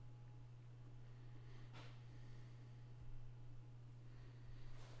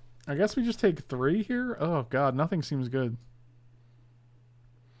 I guess we just take 3 here. Oh God, nothing seems good.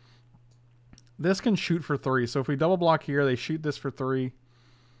 This can shoot for 3, so if we double block here, they shoot this for 3,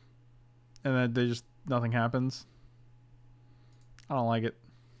 and then they just nothing happens. I don't like it.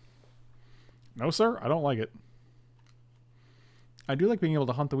 No, sir, I don't like it. I do like being able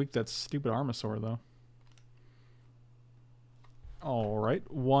to hunt the weak that stupid Armasaur, though. All right,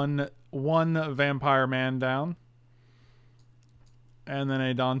 one vampire man down. And then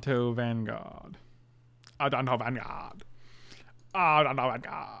a Danto Vanguard. A Danto Vanguard. A Danto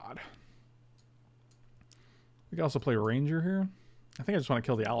Vanguard. We can also play Ranger here. I think I just want to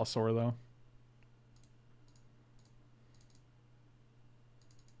kill the Allosaur, though.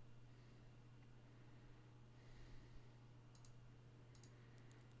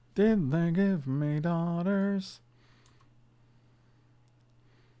 Did they give me daughters?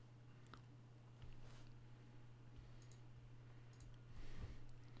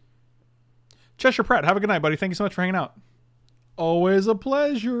 Cheshire Pratt, have a good night, buddy. Thank you so much for hanging out. Always a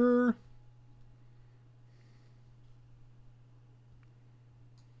pleasure.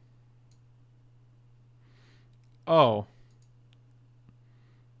 Oh.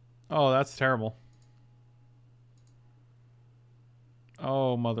 Oh, that's terrible.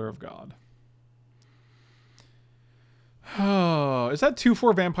 Oh, mother of God. Oh, is that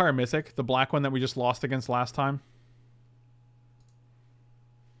 2/4 Vampire Mythic? The black one that we just lost against last time?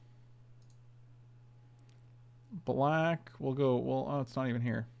 Black, we'll go, well, oh, it's not even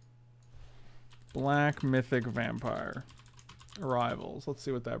here. Black Mythic Vampire. Arrivals. Let's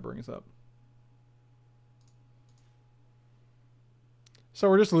see what that brings up. So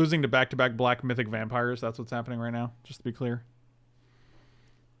we're just losing to back-to-back Black Mythic Vampires. That's what's happening right now, just to be clear.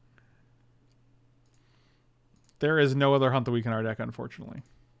 There is no other Hunt the Weak in our deck, unfortunately.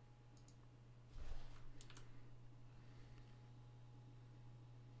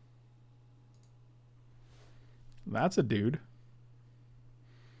 That's a dude.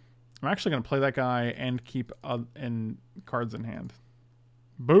 I'm actually going to play that guy and keep in cards in hand.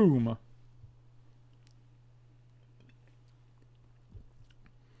 Boom.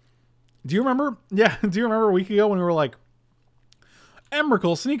 Do you remember? Yeah, do you remember a week ago when we were like,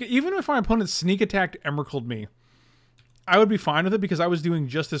 Emrakul, sneak... Even if my opponent sneak attacked Emrakul'd me, I would be fine with it because I was doing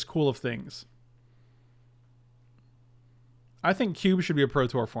just as cool of things. I think Cube should be a Pro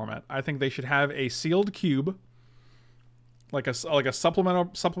Tour format. I think they should have a sealed cube, like a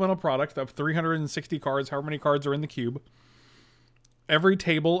supplemental product of 360 cards, however many cards are in the cube. Every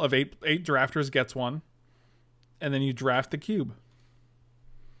table of eight drafters gets one, and then you draft the cube.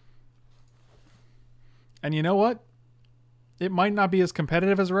 And you know what? It might not be as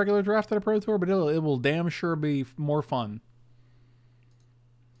competitive as a regular draft at a Pro Tour, but it will damn sure be more fun.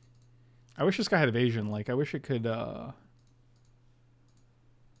 I wish this guy had evasion. Like, I wish it could,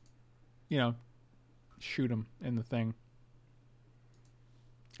 you know, shoot him in the thing.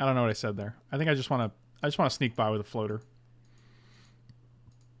 I don't know what I said there. I think I just want to sneak by with a floater.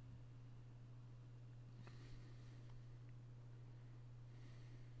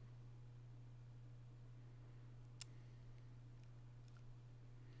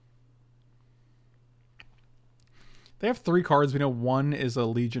 They have 3 cards. We know one is a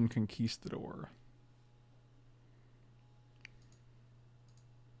Legion Conquistador.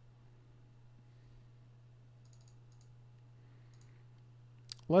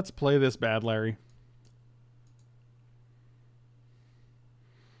 Let's play this bad, Larry.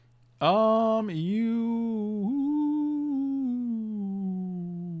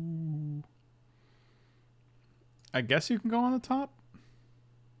 I guess you can go on the top.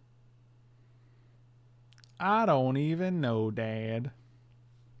 I don't even know, Dad.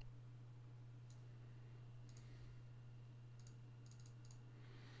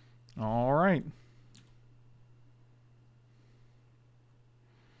 All right.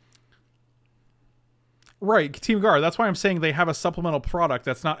 Right, Team Guard. That's why I'm saying they have a supplemental product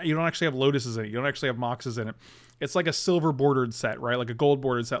that's not... You don't actually have Lotuses in it. You don't actually have Moxes in it. It's like a silver bordered set, right? Like a gold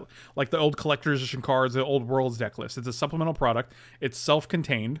bordered set. Like the old Collector's Edition cards, the old Worlds deck list. It's a supplemental product. It's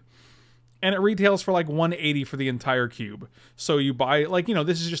self-contained. And it retails for like $180 for the entire cube. So you buy, like, you know,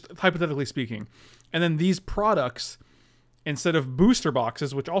 this is just hypothetically speaking. And then these products, instead of booster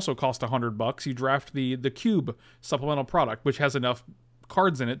boxes, which also cost $100, you draft the cube supplemental product, which has enough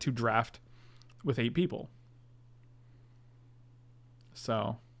cards in it to draft with 8 people.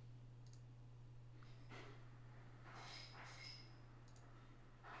 So...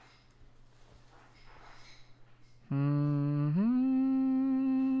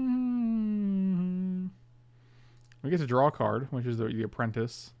 We get to draw a card, which is the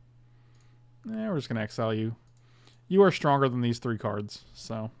Apprentice. We're just going to exile you. You are stronger than these 3 cards,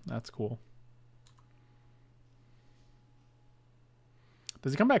 so that's cool.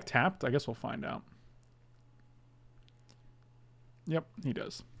 Does he come back tapped? I guess we'll find out. Yep, he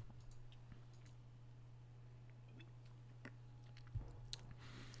does.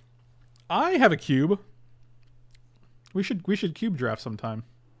 I have a cube. We should cube draft sometime.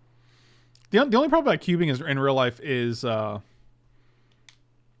 The only problem about cubing is in real life is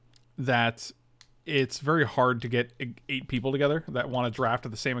that it's very hard to get 8 people together that want to draft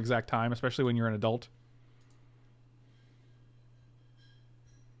at the same exact time, especially when you're an adult.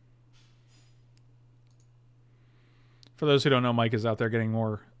 For those who don't know, Mike is out there getting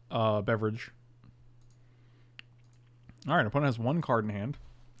more beverage. All right, opponent has 1 card in hand.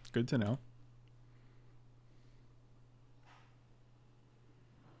 Good to know.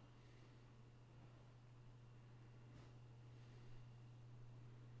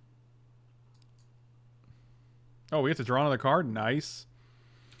 Oh, we have to draw another card? Nice.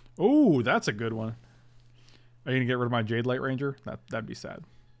 Ooh, that's a good one. Are you going to get rid of my Jade Light Ranger? That'd be sad.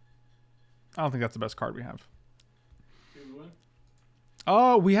 I don't think that's the best card we have.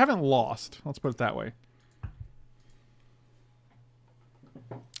 Oh, we haven't lost. Let's put it that way.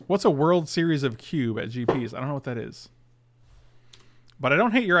 What's a World Series of Cube at GPs? I don't know what that is. But I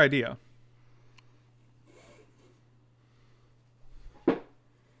don't hate your idea.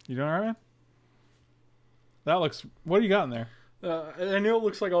 You doing all right, man? That looks... What do you got in there? I know it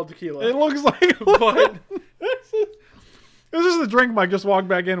looks like all tequila. It looks like... But... This is the drink Mike just walked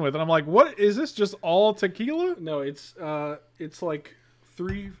back in with. And I'm like, what? Is this just all tequila? No, it's like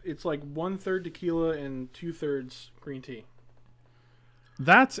 3... It's like 1/3 tequila and 2/3 green tea.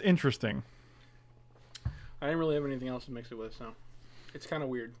 That's interesting. I didn't really have anything else to mix it with, so... It's kind of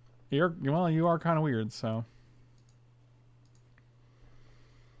weird. Well, you are kind of weird, so...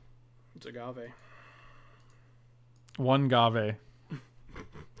 It's agave. 1 agave.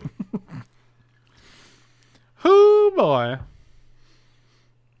 Hoo boy.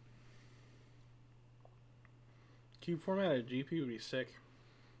 Cube format at GP would be sick.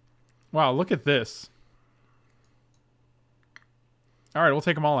 Wow, look at this. All right, we'll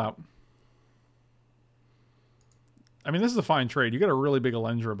take them all out. I mean, this is a fine trade. You got a really big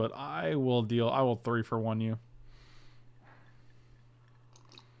Alendra, but I will 3-for-1 you.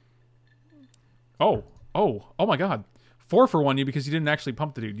 Oh my god. 4-for-1 you because you didn't actually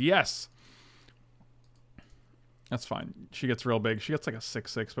pump the dude. Yes. That's fine. She gets real big. She gets like a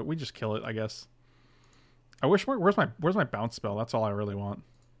 6/6, but we just kill it, I guess. I wish... Where's my bounce spell? That's all I really want.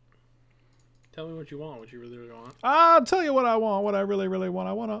 Tell me what you want. What you really, really want. I'll tell you what I want. What I really, really want.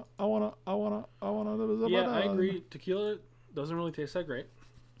 I wanna. Yeah, I agree. Tequila doesn't really taste that great,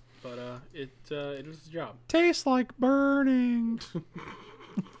 but it does the job. Tastes like burning.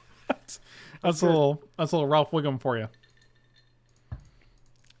 that's a little Ralph Wiggum for you.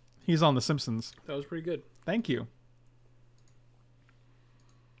 He's on The Simpsons. That was pretty good. Thank you.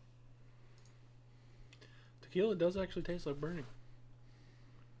 Tequila does actually taste like burning.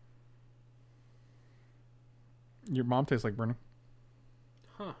 Your mom tastes like burning.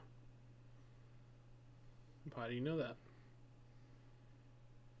 Huh. How do you know that?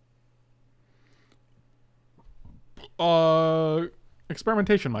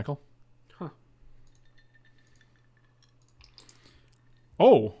 Experimentation, Michael. Huh.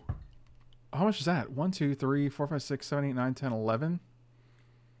 Oh. How much is that? 1, 2, 3, 4, 5, 6, 7, 8, 9, 10, 11.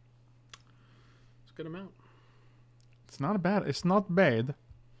 It's a good amount. It's not bad. It's not bad.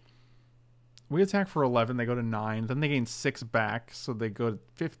 We attack for 11. They go to 9. Then they gain 6 back. So they go to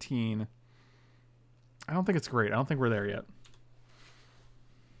 15. I don't think it's great. I don't think we're there yet.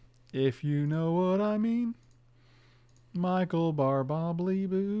 If you know what I mean. Michael Barbobbly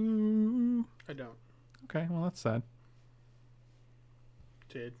Boo. I don't. Okay, well, that's sad.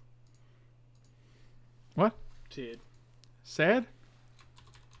 Tid. What? Tid. Sad?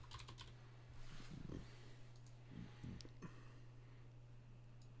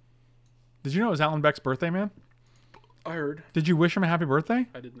 Did you know it was Alan Beck's birthday, man? I heard. Did you wish him a happy birthday?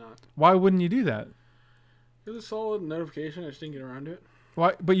 I did not. Why wouldn't you do that? It was a solid notification. I just didn't get around to it.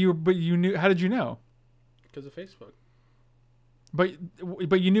 Why? But you knew. How did you know? Because of Facebook. But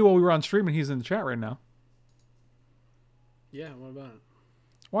you knew while we were on stream and he's in the chat right now. Yeah, what about it?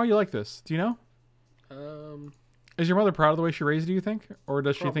 Why are you like this? Do you know? Is your mother proud of the way she raised you, think? Or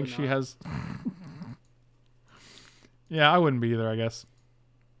does she think she has... Yeah, I wouldn't be either, I guess.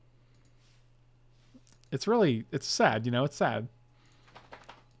 It's sad, you know? It's sad.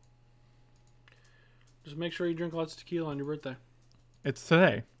 Just make sure you drink lots of tequila on your birthday. It's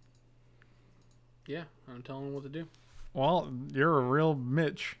today. Yeah, I'm telling them what to do. Well, you're a real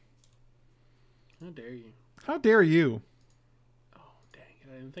Mitch. How dare you? How dare you? Oh, dang it.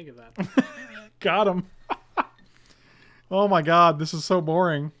 I didn't think of that. Got him. Oh my god, this is so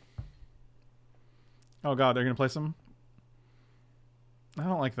boring. Oh god, they're going to play some? I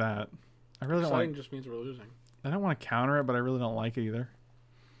don't like that. I really don't Exciting like... just means we're losing. I don't want to counter it, but I really don't like it either.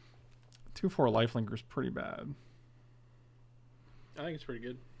 2/4 lifelinker is pretty bad. I think it's pretty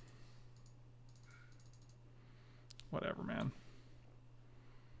good. Whatever, man.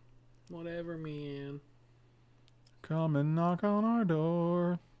 Whatever, man. Come and knock on our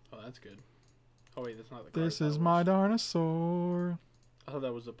door. Oh, that's good. Oh, wait, that's not the card. This is my dinosaur. I thought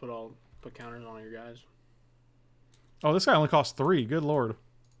that was to put counters on your guys. Oh, this guy only costs 3. Good lord.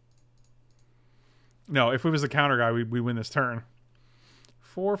 No, if we was the counter guy, we win this turn.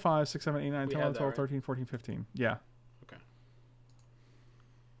 4, 5, 6, 7, 8, 9, 10, 11, 12, 13, 14, 15. Yeah. Okay.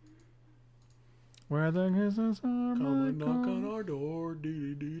 Where the kisses are Come and knock on Michael. our door.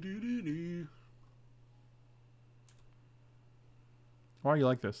 Dee-dee-dee-dee-dee-dee. Why are you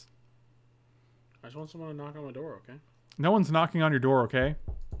like this? I just want someone to knock on my door, okay? No one's knocking on your door, okay?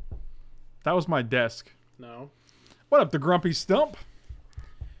 That was my desk. No. What up, the grumpy stump?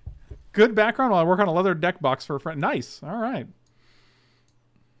 Good background while I work on a leather deck box for a friend. Nice. All right.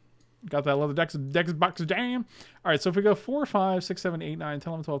 Got that leather deck box jam. All right, so if we go 4, 5, 6, 7, 8, 9, 10,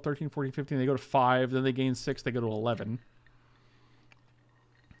 11, 12, 13, 14, 15, they go to 5. Then they gain 6. They go to 11.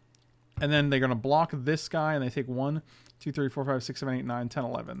 And then they're going to block this guy, and they take 1, 2, 3, 4, 5, 6, 7, 8, 9, 10,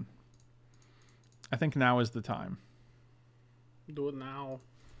 11. I think now is the time. Do it now.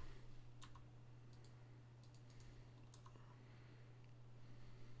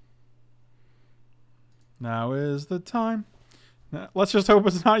 Now is the time. Now, let's just hope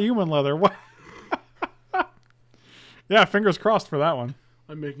it's not human leather. What? Yeah, fingers crossed for that one.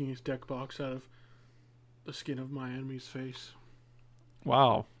 I'm making his deck box out of the skin of my enemy's face.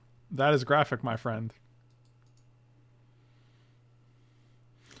 Wow. That is graphic, my friend.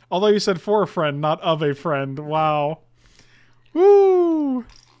 Although you said for a friend, not of a friend. Wow. Woo!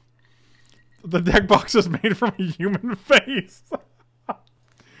 The deck box is made from a human face.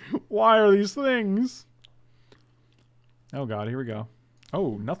 Why are these things? Oh god, here we go.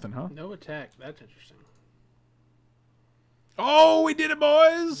 Oh, nothing, huh? No attack. That's interesting. Oh, we did it,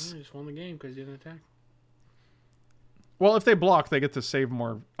 boys! You just won the game because you didn't attack. Well, if they block, they get to save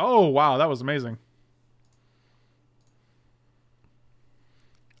more. Oh, wow, that was amazing.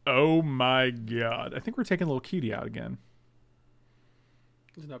 Oh my god. I think we're taking little cutie out again.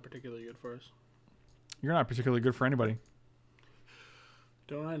 It's not particularly good for us. You're not particularly good for anybody.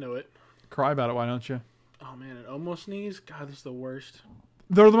 Don't I know it? Cry about it, why don't you? Oh man, an almost sneeze. God, this is the worst.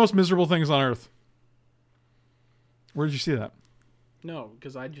 They're the most miserable things on earth. Where did you see that? No,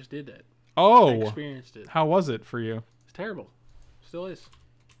 because I just did that. I Oh, experienced it. how was it for you? It's terrible. Still is.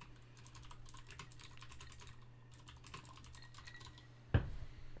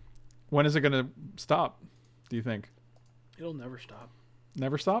 When is it going to stop, do you think? It'll never stop.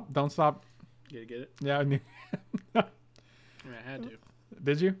 Never stop? Don't stop? You get it? Yeah, I knew. I mean, I had to.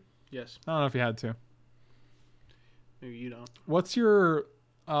 Did you? Yes. I don't know if you had to. Maybe you don't. What's your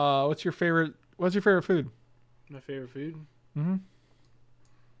favorite food? My favorite food? Mm-hmm.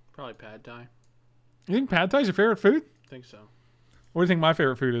 Probably pad thai. You think pad thai is your favorite food? I think so. What do you think my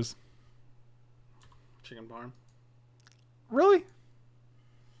favorite food is? Chicken parm. Really?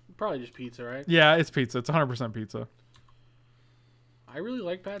 Probably just pizza, right? Yeah, it's pizza. It's 100% pizza. I really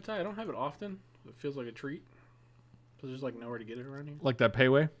like pad thai. I don't have it often. It feels like a treat. So there's like nowhere to get it around here. Like that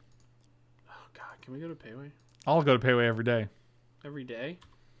Payway? Oh God, can we go to Payway I'll go to Payway every day. every day?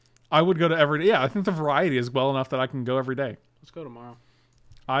 I would go to every day. Yeah, I think the variety is well enough that I can go every day. Let's go tomorrow.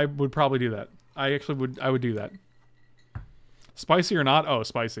 I would probably do that. I would do that. Spicy or not? Oh,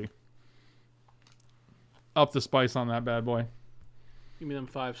 spicy. Up the spice on that bad boy. Give me them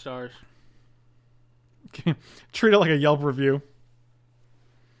 5 stars. Treat it like a Yelp review.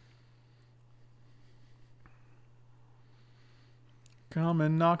 Come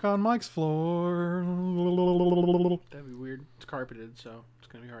and knock on Mike's floor. That'd be weird. It's carpeted, so it's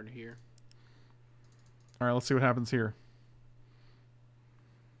gonna be hard to hear. All right, let's see what happens here.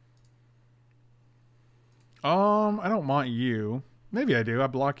 I don't want you. Maybe I do. I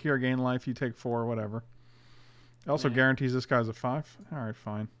block you or gain life. You take 4, whatever. It also Yeah. guarantees this guy's a 5. All right,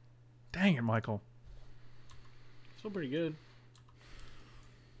 fine. Dang it, Michael. Still pretty good.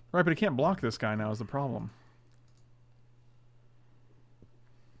 Right, but he can't block this guy now is the problem.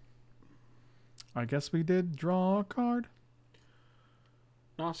 I guess we did draw a card.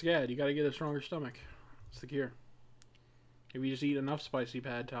 Nosgad, you gotta get a stronger stomach. It's the cure. If you just eat enough spicy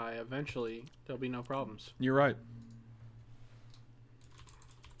pad thai, eventually there'll be no problems. You're right.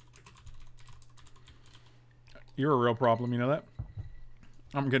 You're a real problem, you know that?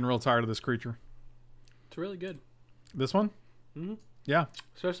 I'm getting real tired of this creature. It's really good. This one? Mm-hmm. Yeah.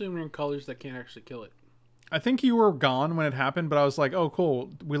 Especially when you're in colors that can't actually kill it. I think you were gone when it happened, but I was like, oh,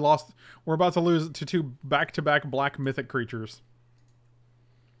 cool. We're about to lose to 2 back-to-back black mythic creatures.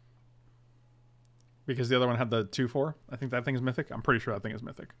 Because the other one had the 2/4. I think that thing is mythic. I'm pretty sure that thing is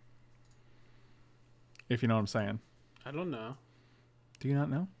mythic. If you know what I'm saying. I don't know. Do you not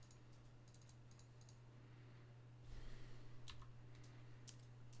know?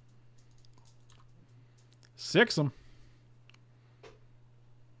 Six 'em.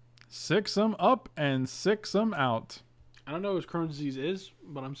 6 'em up and 6 'em out. I don't know what Crohn's disease is,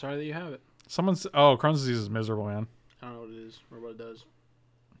 but I'm sorry that you have it. Crohn's disease is miserable, man. I don't know what it is or what it does.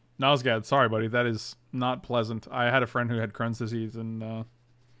 Nosgad, sorry, buddy. That is not pleasant. I had a friend who had Crohn's disease, and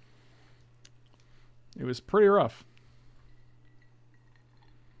it was pretty rough.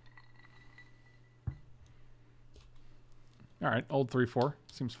 All right, old 3/4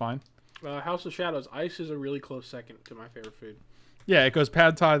 seems fine. House of Shadows. Ice is a really close second to my favorite food. Yeah, it goes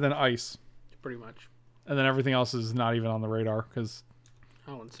pad thai, then ice, Pretty much. and then everything else is not even on the radar because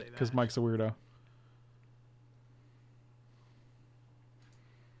I wouldn't say that. Mike's a weirdo.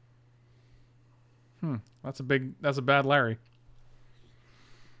 That's a bad Larry.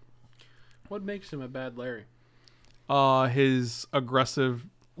 What makes him a bad Larry? His aggressive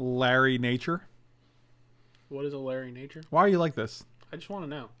Larry nature. What is a Larry nature? Why are you like this? I just want to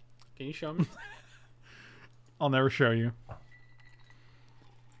know. Can you show me? I'll never show you.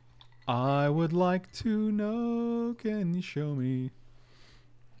 I would like to know, can you show me?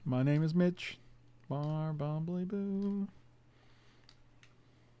 My name is Mitch. Barbombly boo.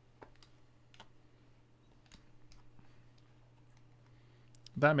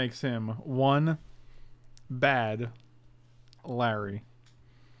 That makes him one bad Larry.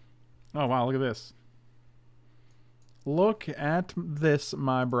 Oh, wow, look at this. Look at this,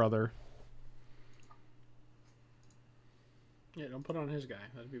 my brother. Yeah, don't put on his guy.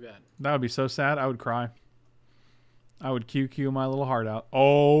 That'd be bad. That would be so sad. I would cry. I would QQ my little heart out.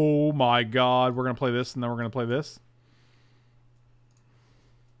 Oh my god. We're going to play this and then we're going to play this.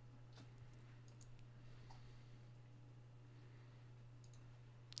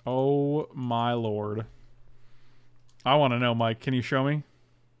 Oh my lord. I want to know, Mike. Can you show me?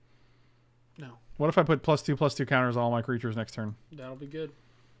 No. What if I put +2/+2 counters on all my creatures next turn? That'll be good.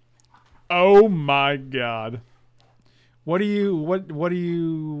 Oh my god. What?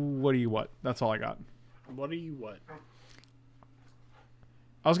 That's all I got. What are you what?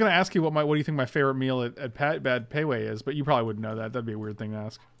 I was gonna ask you what do you think my favorite meal at Bad Payway is, but you probably wouldn't know that. That'd be a weird thing to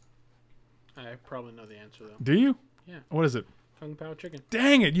ask. I probably know the answer though. Do you? Yeah. What is it? Kung Pao chicken.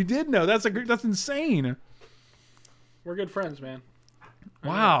 Dang it! You did know. That's insane. We're good friends, man.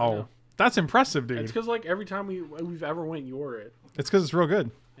 Wow, that's impressive, dude. It's because like every time we've ever went, you order it. It's because it's real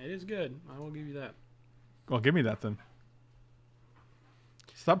good. It is good. I will give you that. Well, give me that then.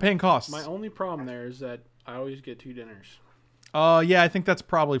 Stop paying costs. My only problem there is that I always get 2 dinners. Yeah, I think that's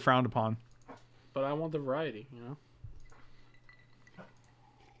probably frowned upon. But I want the variety, you know?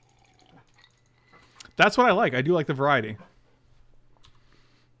 That's what I like. I do like the variety.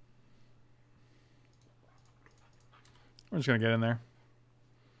 We're just going to get in there.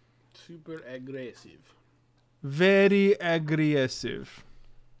 Super aggressive. Very aggressive.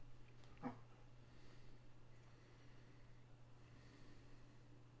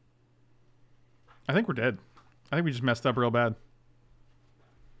 I think we're dead. I think we just messed up real bad.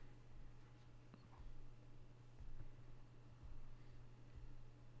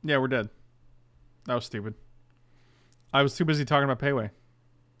 Yeah, we're dead. That was stupid. I was too busy talking about Payway.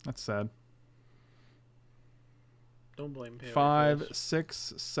 That's sad. Don't blame Payway. 5,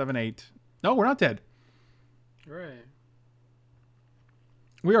 6, 7, 8. No, we're not dead. Right.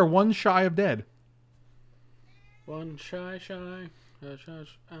 We are one shy of dead. One shy. I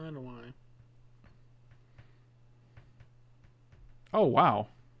don't know why. Oh, wow.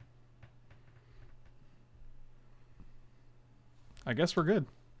 I guess we're good.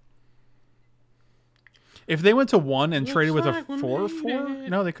 If they went to 1 and Looks traded with like a we 4-4, made it.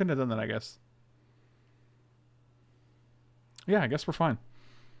 no, they couldn't have done that, I guess. Yeah, I guess we're fine.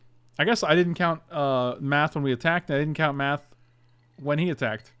 I guess I didn't count math when we attacked, and I didn't count math when he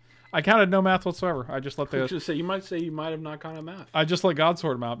attacked. I counted no math whatsoever. I just let I was say you might have not counted math. I just let God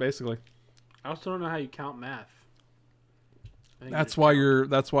sort them out, basically. I also don't know how you count math. I think That's you why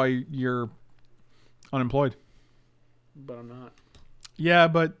just you're unemployed. count, but I'm not. Yeah,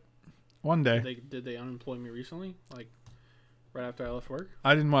 but one day. Did they unemploy me recently? Like right after I left work?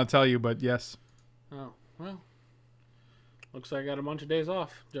 I didn't want to tell you, but yes. Oh well. Looks like I got a bunch of days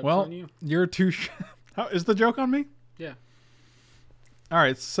off. Joke's Well, on you. you're too. How is the joke on me? Yeah. All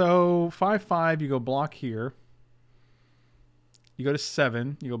right, so 5-5. You go block here. You go to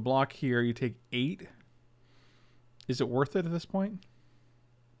 7. You go block here. You take 8. Is it worth it at this point?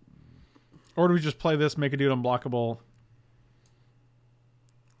 Or do we just play this, make a dude unblockable,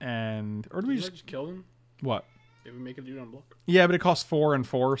 or do we Didn't I just kill them? what? Did we make a dude unblock? Yeah, but it costs 4 and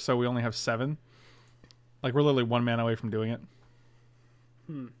 4, so we only have 7. Like we're literally 1 man away from doing it.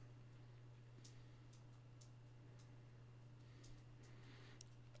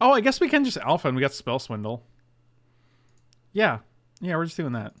 Oh, I guess we can just alpha and we got spell swindle. Yeah, we're just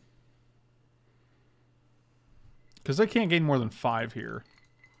doing that. Because they can't gain more than 5 here.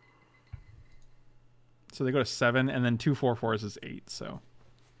 So they go to 7, and then 2 4/4s is 8, so.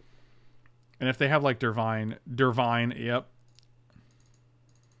 And if they have like Divine, yep.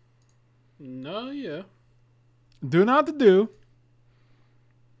 No, yeah. Do not do.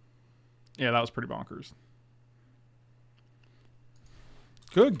 Yeah, that was pretty bonkers.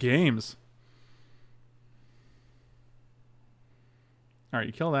 Good games. All right,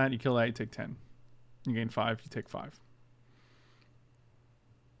 you kill that, you take 10. You gain 5, you take 5.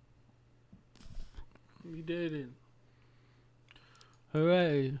 We did it.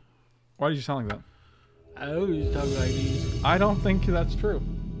 Hooray. Why did you sound like that? I always talk like these. I don't think that's true.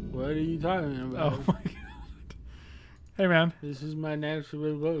 What are you talking about? Oh my god. Hey man, This is my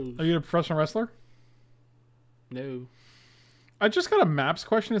natural voice. are you a professional wrestler? No. I just got a maps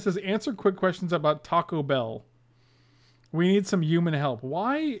question. It says answer quick questions about Taco Bell. We need some human help.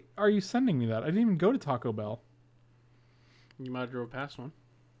 Why are you sending me that? I didn't even go to Taco Bell. You might have drove past one.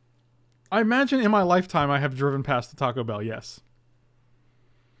 I imagine in my lifetime I have driven past the Taco Bell, yes.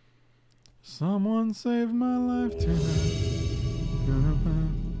 Someone saved my life tonight.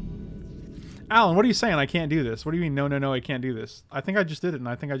 Alan, what are you saying? I can't do this. What do you mean? No, I can't do this. I think I just did it, and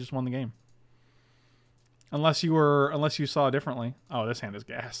I think I just won the game. Unless you saw it differently. Oh, this hand is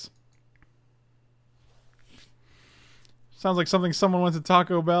gas. Sounds like something someone went to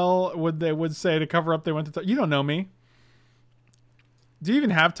Taco Bell would say to cover up they went to. You don't know me. Do you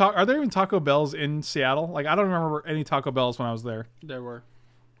even have Are there even Taco Bells in Seattle? Like I don't remember any Taco Bells when I was there. There were.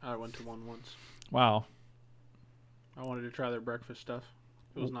 I went to one once. Wow. I wanted to try their breakfast stuff.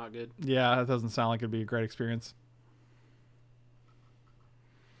 It was not good. Yeah, that doesn't sound like it'd be a great experience.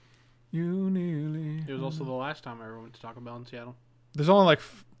 You nearly. It was also the last time I ever went to Taco Bell in Seattle. There's only like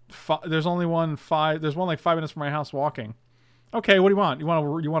there's only one 5. There's one like 5 minutes from my house walking. Okay, what do you want? You want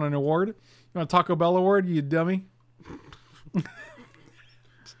an award? You want a Taco Bell award? You dummy.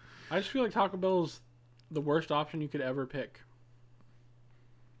 I just feel like Taco Bell is the worst option you could ever pick.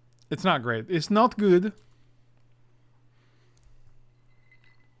 It's not great. It's not good.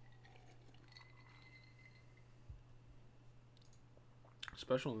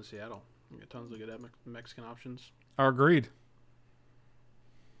 Especially in Seattle. You get tons of good Mexican options. Agreed.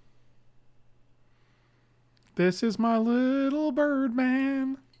 This is my little bird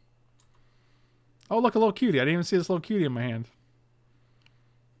man. Oh, look, a little cutie. I didn't even see this little cutie in my hand.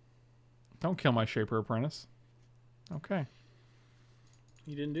 Don't kill my Shaper Apprentice. Okay.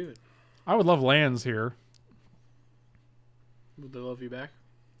 You didn't do it. I would love lands here. Would they love you back?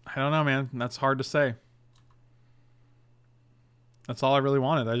 I don't know, man. That's hard to say. That's all I really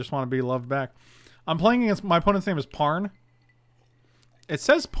wanted. I just want to be loved back. I'm playing against... My opponent's name is Parn. It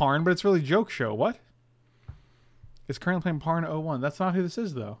says Parn, but it's really Joke Show. What? It's currently playing Parn 01. That's not who this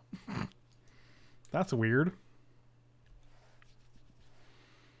is, though. That's weird.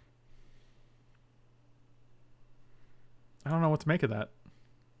 I don't know what to make of that.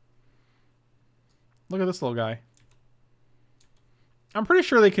 Look at this little guy. I'm pretty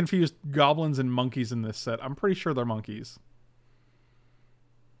sure they confused goblins and monkeys in this set. I'm pretty sure they're monkeys.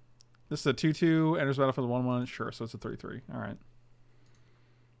 This is a 2-2. Enters battlefield 1-1. Sure, so it's a 3-3. All right.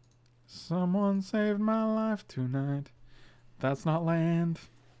 Someone saved my life tonight. That's not land.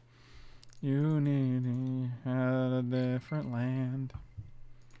 You need had a different land.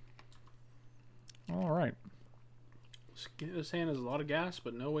 All right. This hand has a lot of gas,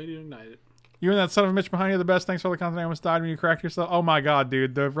 but no way to ignite it. You and that son of a bitch behind you are the best. Thanks for all the content. I almost died when you cracked yourself. Oh my god,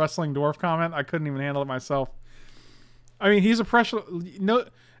 dude. The wrestling dwarf comment. I couldn't even handle it myself. I mean, he's a professional.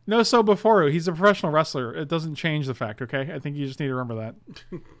 No, so before he's a professional wrestler. It doesn't change the fact, okay? I think you just need to remember that.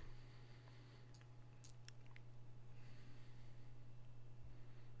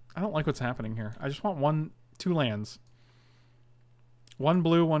 I don't like what's happening here. I just want two lands. One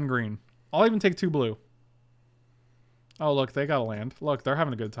blue, one green. I'll even take 2 blue. Oh, look, they got a land. Look, they're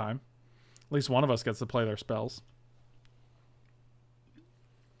having a good time. At least one of us gets to play their spells.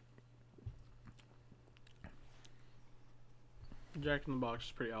 Jack in the Box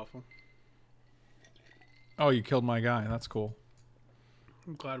is pretty awful. Oh, you killed my guy. That's cool.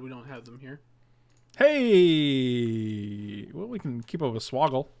 I'm glad we don't have them here. Hey! Well, we can keep up with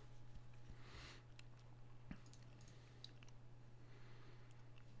Swoggle.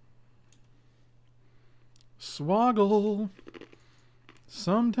 Swoggle.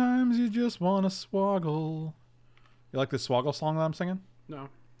 Sometimes you just want to swoggle. You like this Swoggle song that I'm singing? No.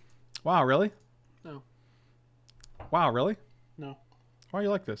 Wow, really? No. Wow, really? No. Why do you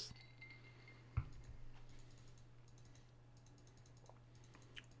like this?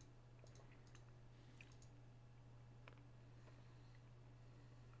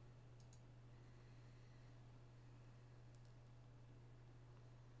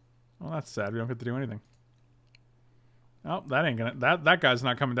 Well, that's sad. We don't get to do anything. Oh, that ain't gonna... That guy's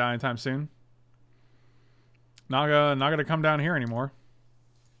not coming down anytime soon. Not gonna come down here anymore.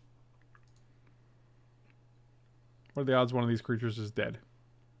 What are the odds one of these creatures is dead?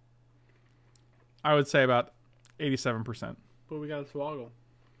 I would say about 87%. But we got a Swoggle.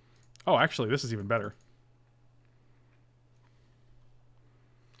 Oh, actually, this is even better.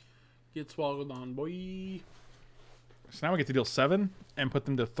 Get Swoggled on, boy. So now we get to deal 7 and put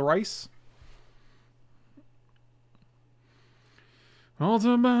them to thrice. All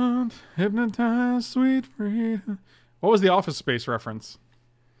about hypnotized sweet freedom. What was the Office Space reference?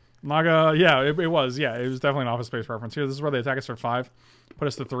 Naga, yeah, it was. Yeah, it was definitely an Office Space reference. Here, this is where they attack us for 5, put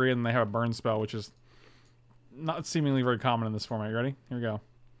us to 3, and they have a burn spell, which is not seemingly very common in this format. You ready? Here we go.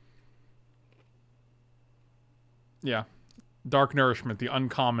 Yeah. Dark Nourishment, the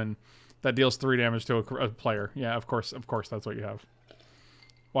uncommon that deals 3 damage to a player. Yeah, of course, that's what you have.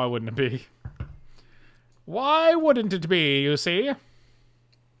 Why wouldn't it be? Why wouldn't it be, you see?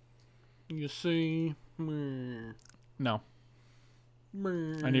 You see? Meh. No.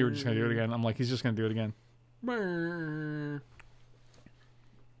 Meh. I knew you were just going to do it again. I'm like, he's just going to do it again. Meh.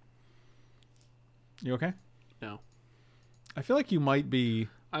 You okay? No. I feel like you might be...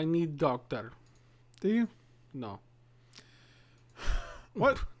 I need doctor. Do you? No.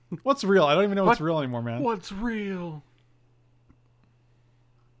 What? What's real? I don't even know what's real anymore, man. What's real?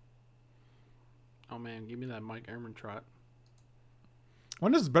 Oh man, give me that Mike Ehrman trot.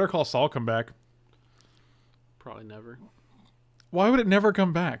 When does Better Call Saul come back? Probably never. Why would it never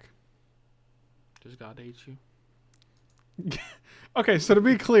come back? Does God hate you? Okay, so to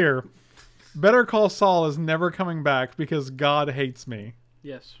be clear, Better Call Saul is never coming back because God hates me.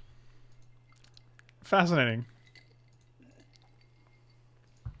 Yes. Fascinating.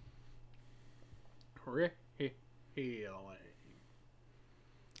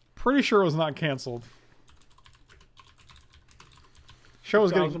 Pretty sure it was not canceled. Show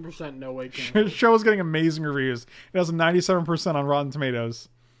was getting 1,000% no way canceled. show was getting amazing reviews. It has a 97% on Rotten Tomatoes.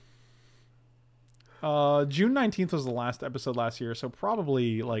 June 19th was the last episode last year, so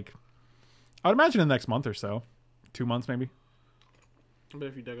probably like I would imagine in the next month or so. 2 months maybe. But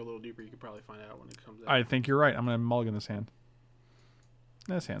if you dug a little deeper, you could probably find out when it comes out. I think you're right. I'm gonna mulligan this hand.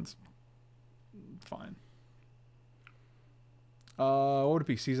 This hand's fine. What would it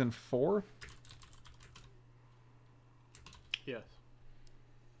be? Season 4? Yes.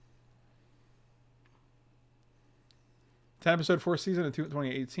 10 episode 4th season of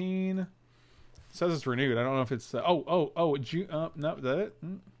 2018. It says it's renewed. I don't know if it's June. No, is that it?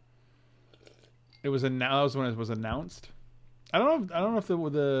 It was announced when it was announced. I don't know if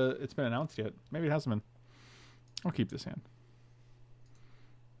it's been announced yet. Maybe it hasn't been. I'll keep this hand.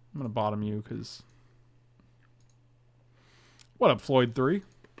 I'm gonna bottom you because. What up, Floyd 3?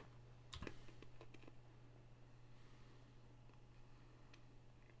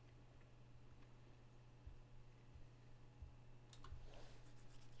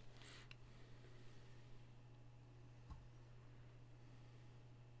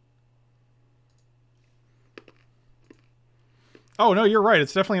 Oh no, you're right.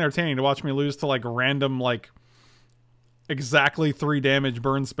 It's definitely entertaining to watch me lose to like random like exactly 3 damage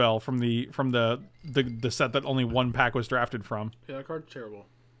burn spell from the set that only 1 pack was drafted from. Yeah, that card's terrible.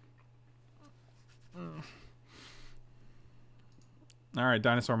 All right,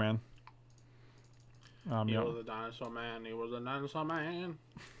 Dinosaur Man. He was a dinosaur man. He was a dinosaur man.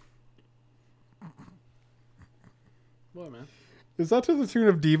 What, man? Is that to the tune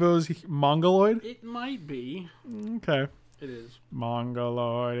of Devo's Mongoloid? It might be. Okay. It is.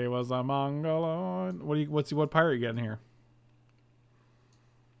 Mongoloid, it was a Mongoloid. What pirate you getting here?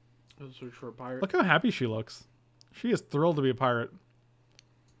 Let's search for a pirate. Look how happy she looks. She is thrilled to be a pirate.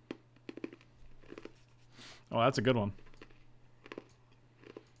 Oh, that's a good one.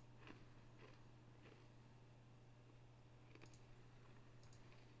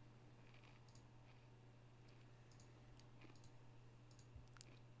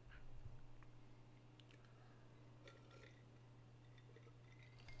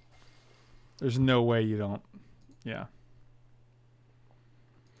 There's no way you don't. Yeah.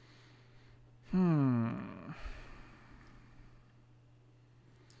 I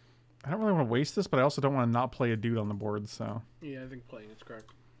don't really want to waste this, but I also don't want to not play a dude on the board, so. Yeah, I think playing it's correct.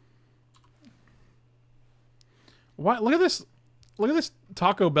 What? Look at this. Look at this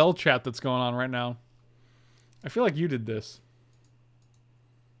Taco Bell chat that's going on right now. I feel like you did this.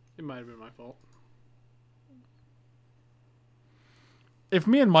 It might have been my fault. If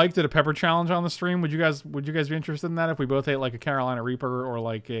me and Mike did a pepper challenge on the stream, would you guys be interested in that? If we both ate like a Carolina Reaper or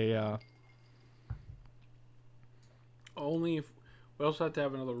like a Only if we also have to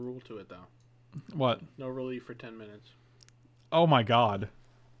have another rule to it though. what? No relief for 10 minutes. Oh my god.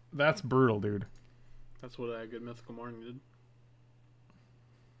 That's brutal, dude. That's what a good mythical morning did.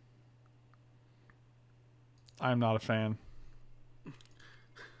 I'm not a fan.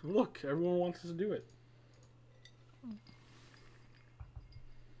 Look, everyone wants us to do it.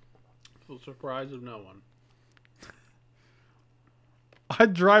 To the surprise of no one.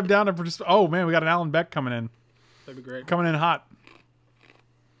 I'd drive down to participate. Oh man, we got an Alan Beck coming in. That'd be great. Coming in hot.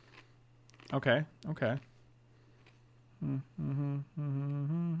 Okay. Okay.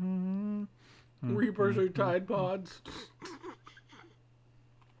 Reapers are Tide Pods.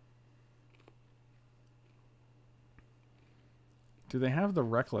 Do they have the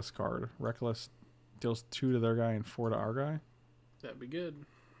Reckless card? Reckless deals 2 to their guy and 4 to our guy? That'd be good.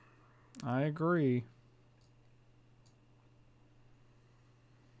 I agree.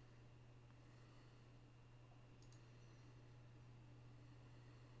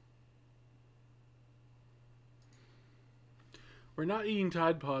 We're not eating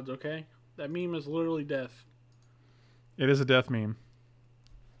Tide Pods, okay? That meme is literally death. It is a death meme.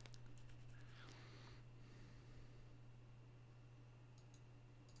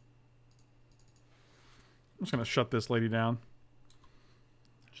 I'm just going to shut this lady down.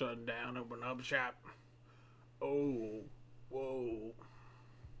 Shut down, open up shop. Oh, whoa.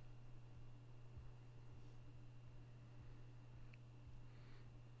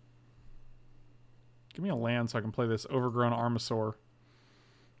 Give me a land so I can play this overgrown Armasaur.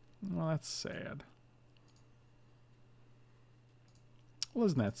 Well, that's sad. Well,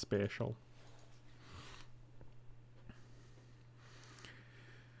 isn't that special?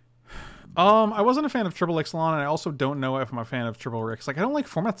 I wasn't a fan of Triple Ixalan, and I also don't know if I'm a fan of Triple Rix. Like, I don't like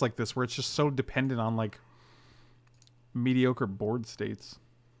formats like this where it's just so dependent on, like, mediocre board states.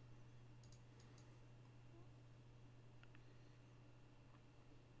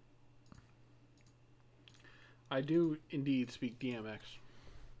 I do indeed speak DMX.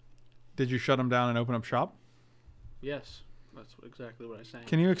 Did you shut him down and open up shop? Yes, that's exactly what I sang.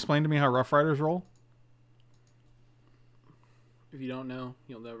 Can you explain to me how Rough Riders roll? If you don't know,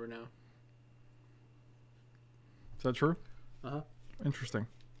 you'll never know. Is that true? Uh-huh. Interesting.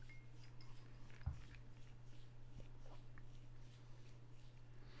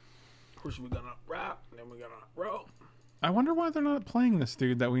 First we're gonna rap, and then we're gonna roll. I wonder why they're not playing this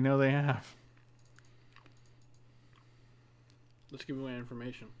dude that we know they have. Let's give away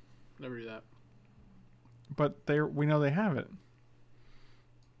information. Never do that. But we know they have it.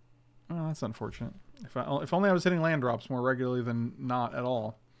 Oh, that's unfortunate. If only I was hitting land drops more regularly than not at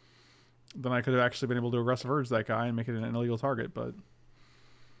all, then I could have actually been able to aggressive urge that guy and make it an illegal target, but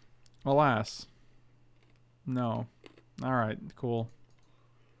alas. No. Alright, cool.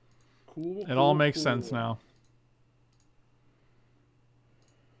 Cool. It all makes sense now.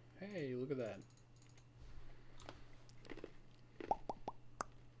 Hey, look at that.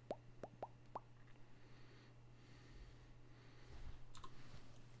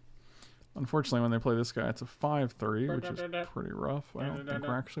 Unfortunately, when they play this guy, it's a 5-3, which is pretty rough. I don't think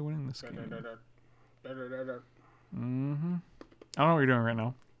we're actually winning this game. Mm-hmm. I don't know what you're doing right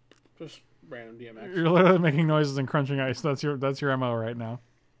now. Just random DMX. You're literally making noises and crunching ice. That's your MO right now.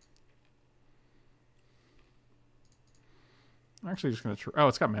 I'm actually just gonna oh,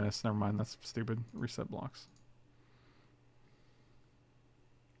 it's got menace. Never mind. That's stupid. Reset blocks.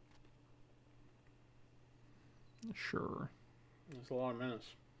 Sure. That's a lot of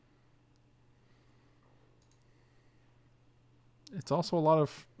menace. It's also a lot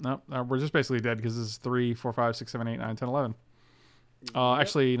of we're just basically dead because this is 3, 4, 5, 6, 7, 8, 9, 10, 11. Yep.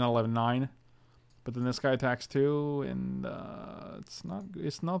 Actually not 11, 9. But then this guy attacks 2, and it's not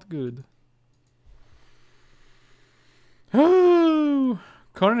good. Oh,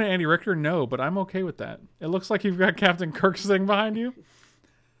 Conan and Andy Richter, no, but I'm okay with that. It looks like you've got Captain Kirk sitting behind you.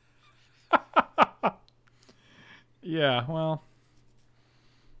 Yeah, well,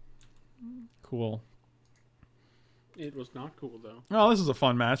 cool. It was not cool though. Oh, this is a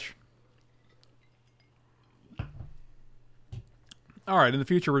fun match. All right, in the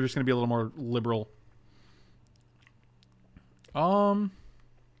future, we're just going to be a little more liberal.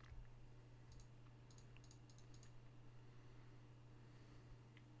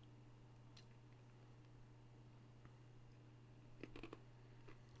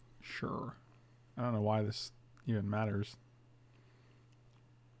 Sure. I don't know why this even matters.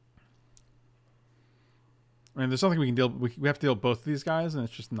 I mean, there's something we can deal. We have to deal with both of these guys, and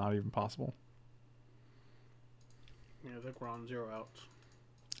it's just not even possible. Yeah, I think we're on 0 outs.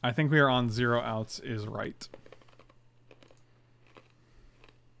 I think we are on 0 outs is right.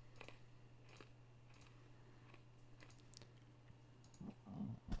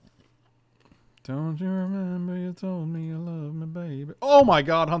 Don't you remember you told me you love me, baby? Oh my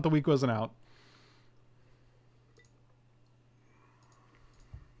God, Hunt the Week wasn't out.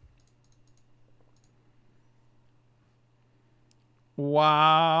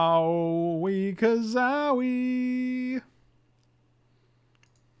 Wow, we kazowie.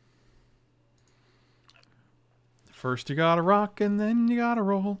 First you gotta rock and then you gotta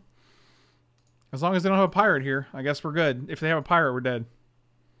roll. As long as they don't have a pirate here, I guess we're good. If they have a pirate, we're dead.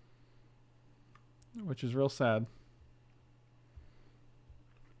 Which is real sad.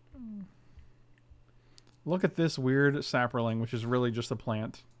 Look at this weird sapperling, which is really just a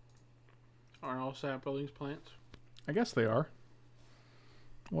plant. Aren't all saplings plants? I guess they are.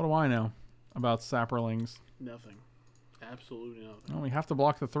 What do I know about sapperlings? Nothing. Absolutely nothing. Well, we have to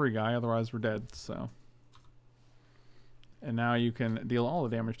block the 3 guy, otherwise we're dead, so. And now you can deal all the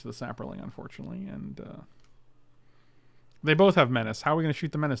damage to the sapperling, unfortunately, and they both have menace. How are we going to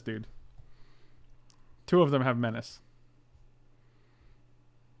shoot the menace, dude? 2 of them have menace.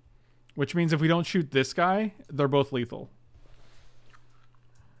 Which means if we don't shoot this guy, they're both lethal.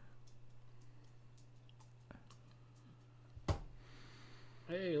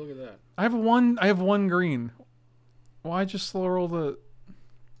 Hey, look at that. I have one green. Why just slow roll the...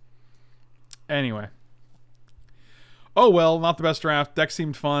 Anyway. Oh well, not the best draft. Deck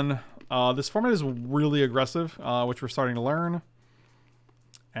seemed fun. This format is really aggressive, which we're starting to learn.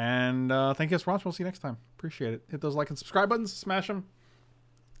 And thank you guys for watching. We'll see you next time. Appreciate it. Hit those like and subscribe buttons. Smash them.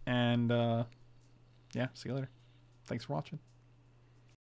 And yeah, see you later. Thanks for watching.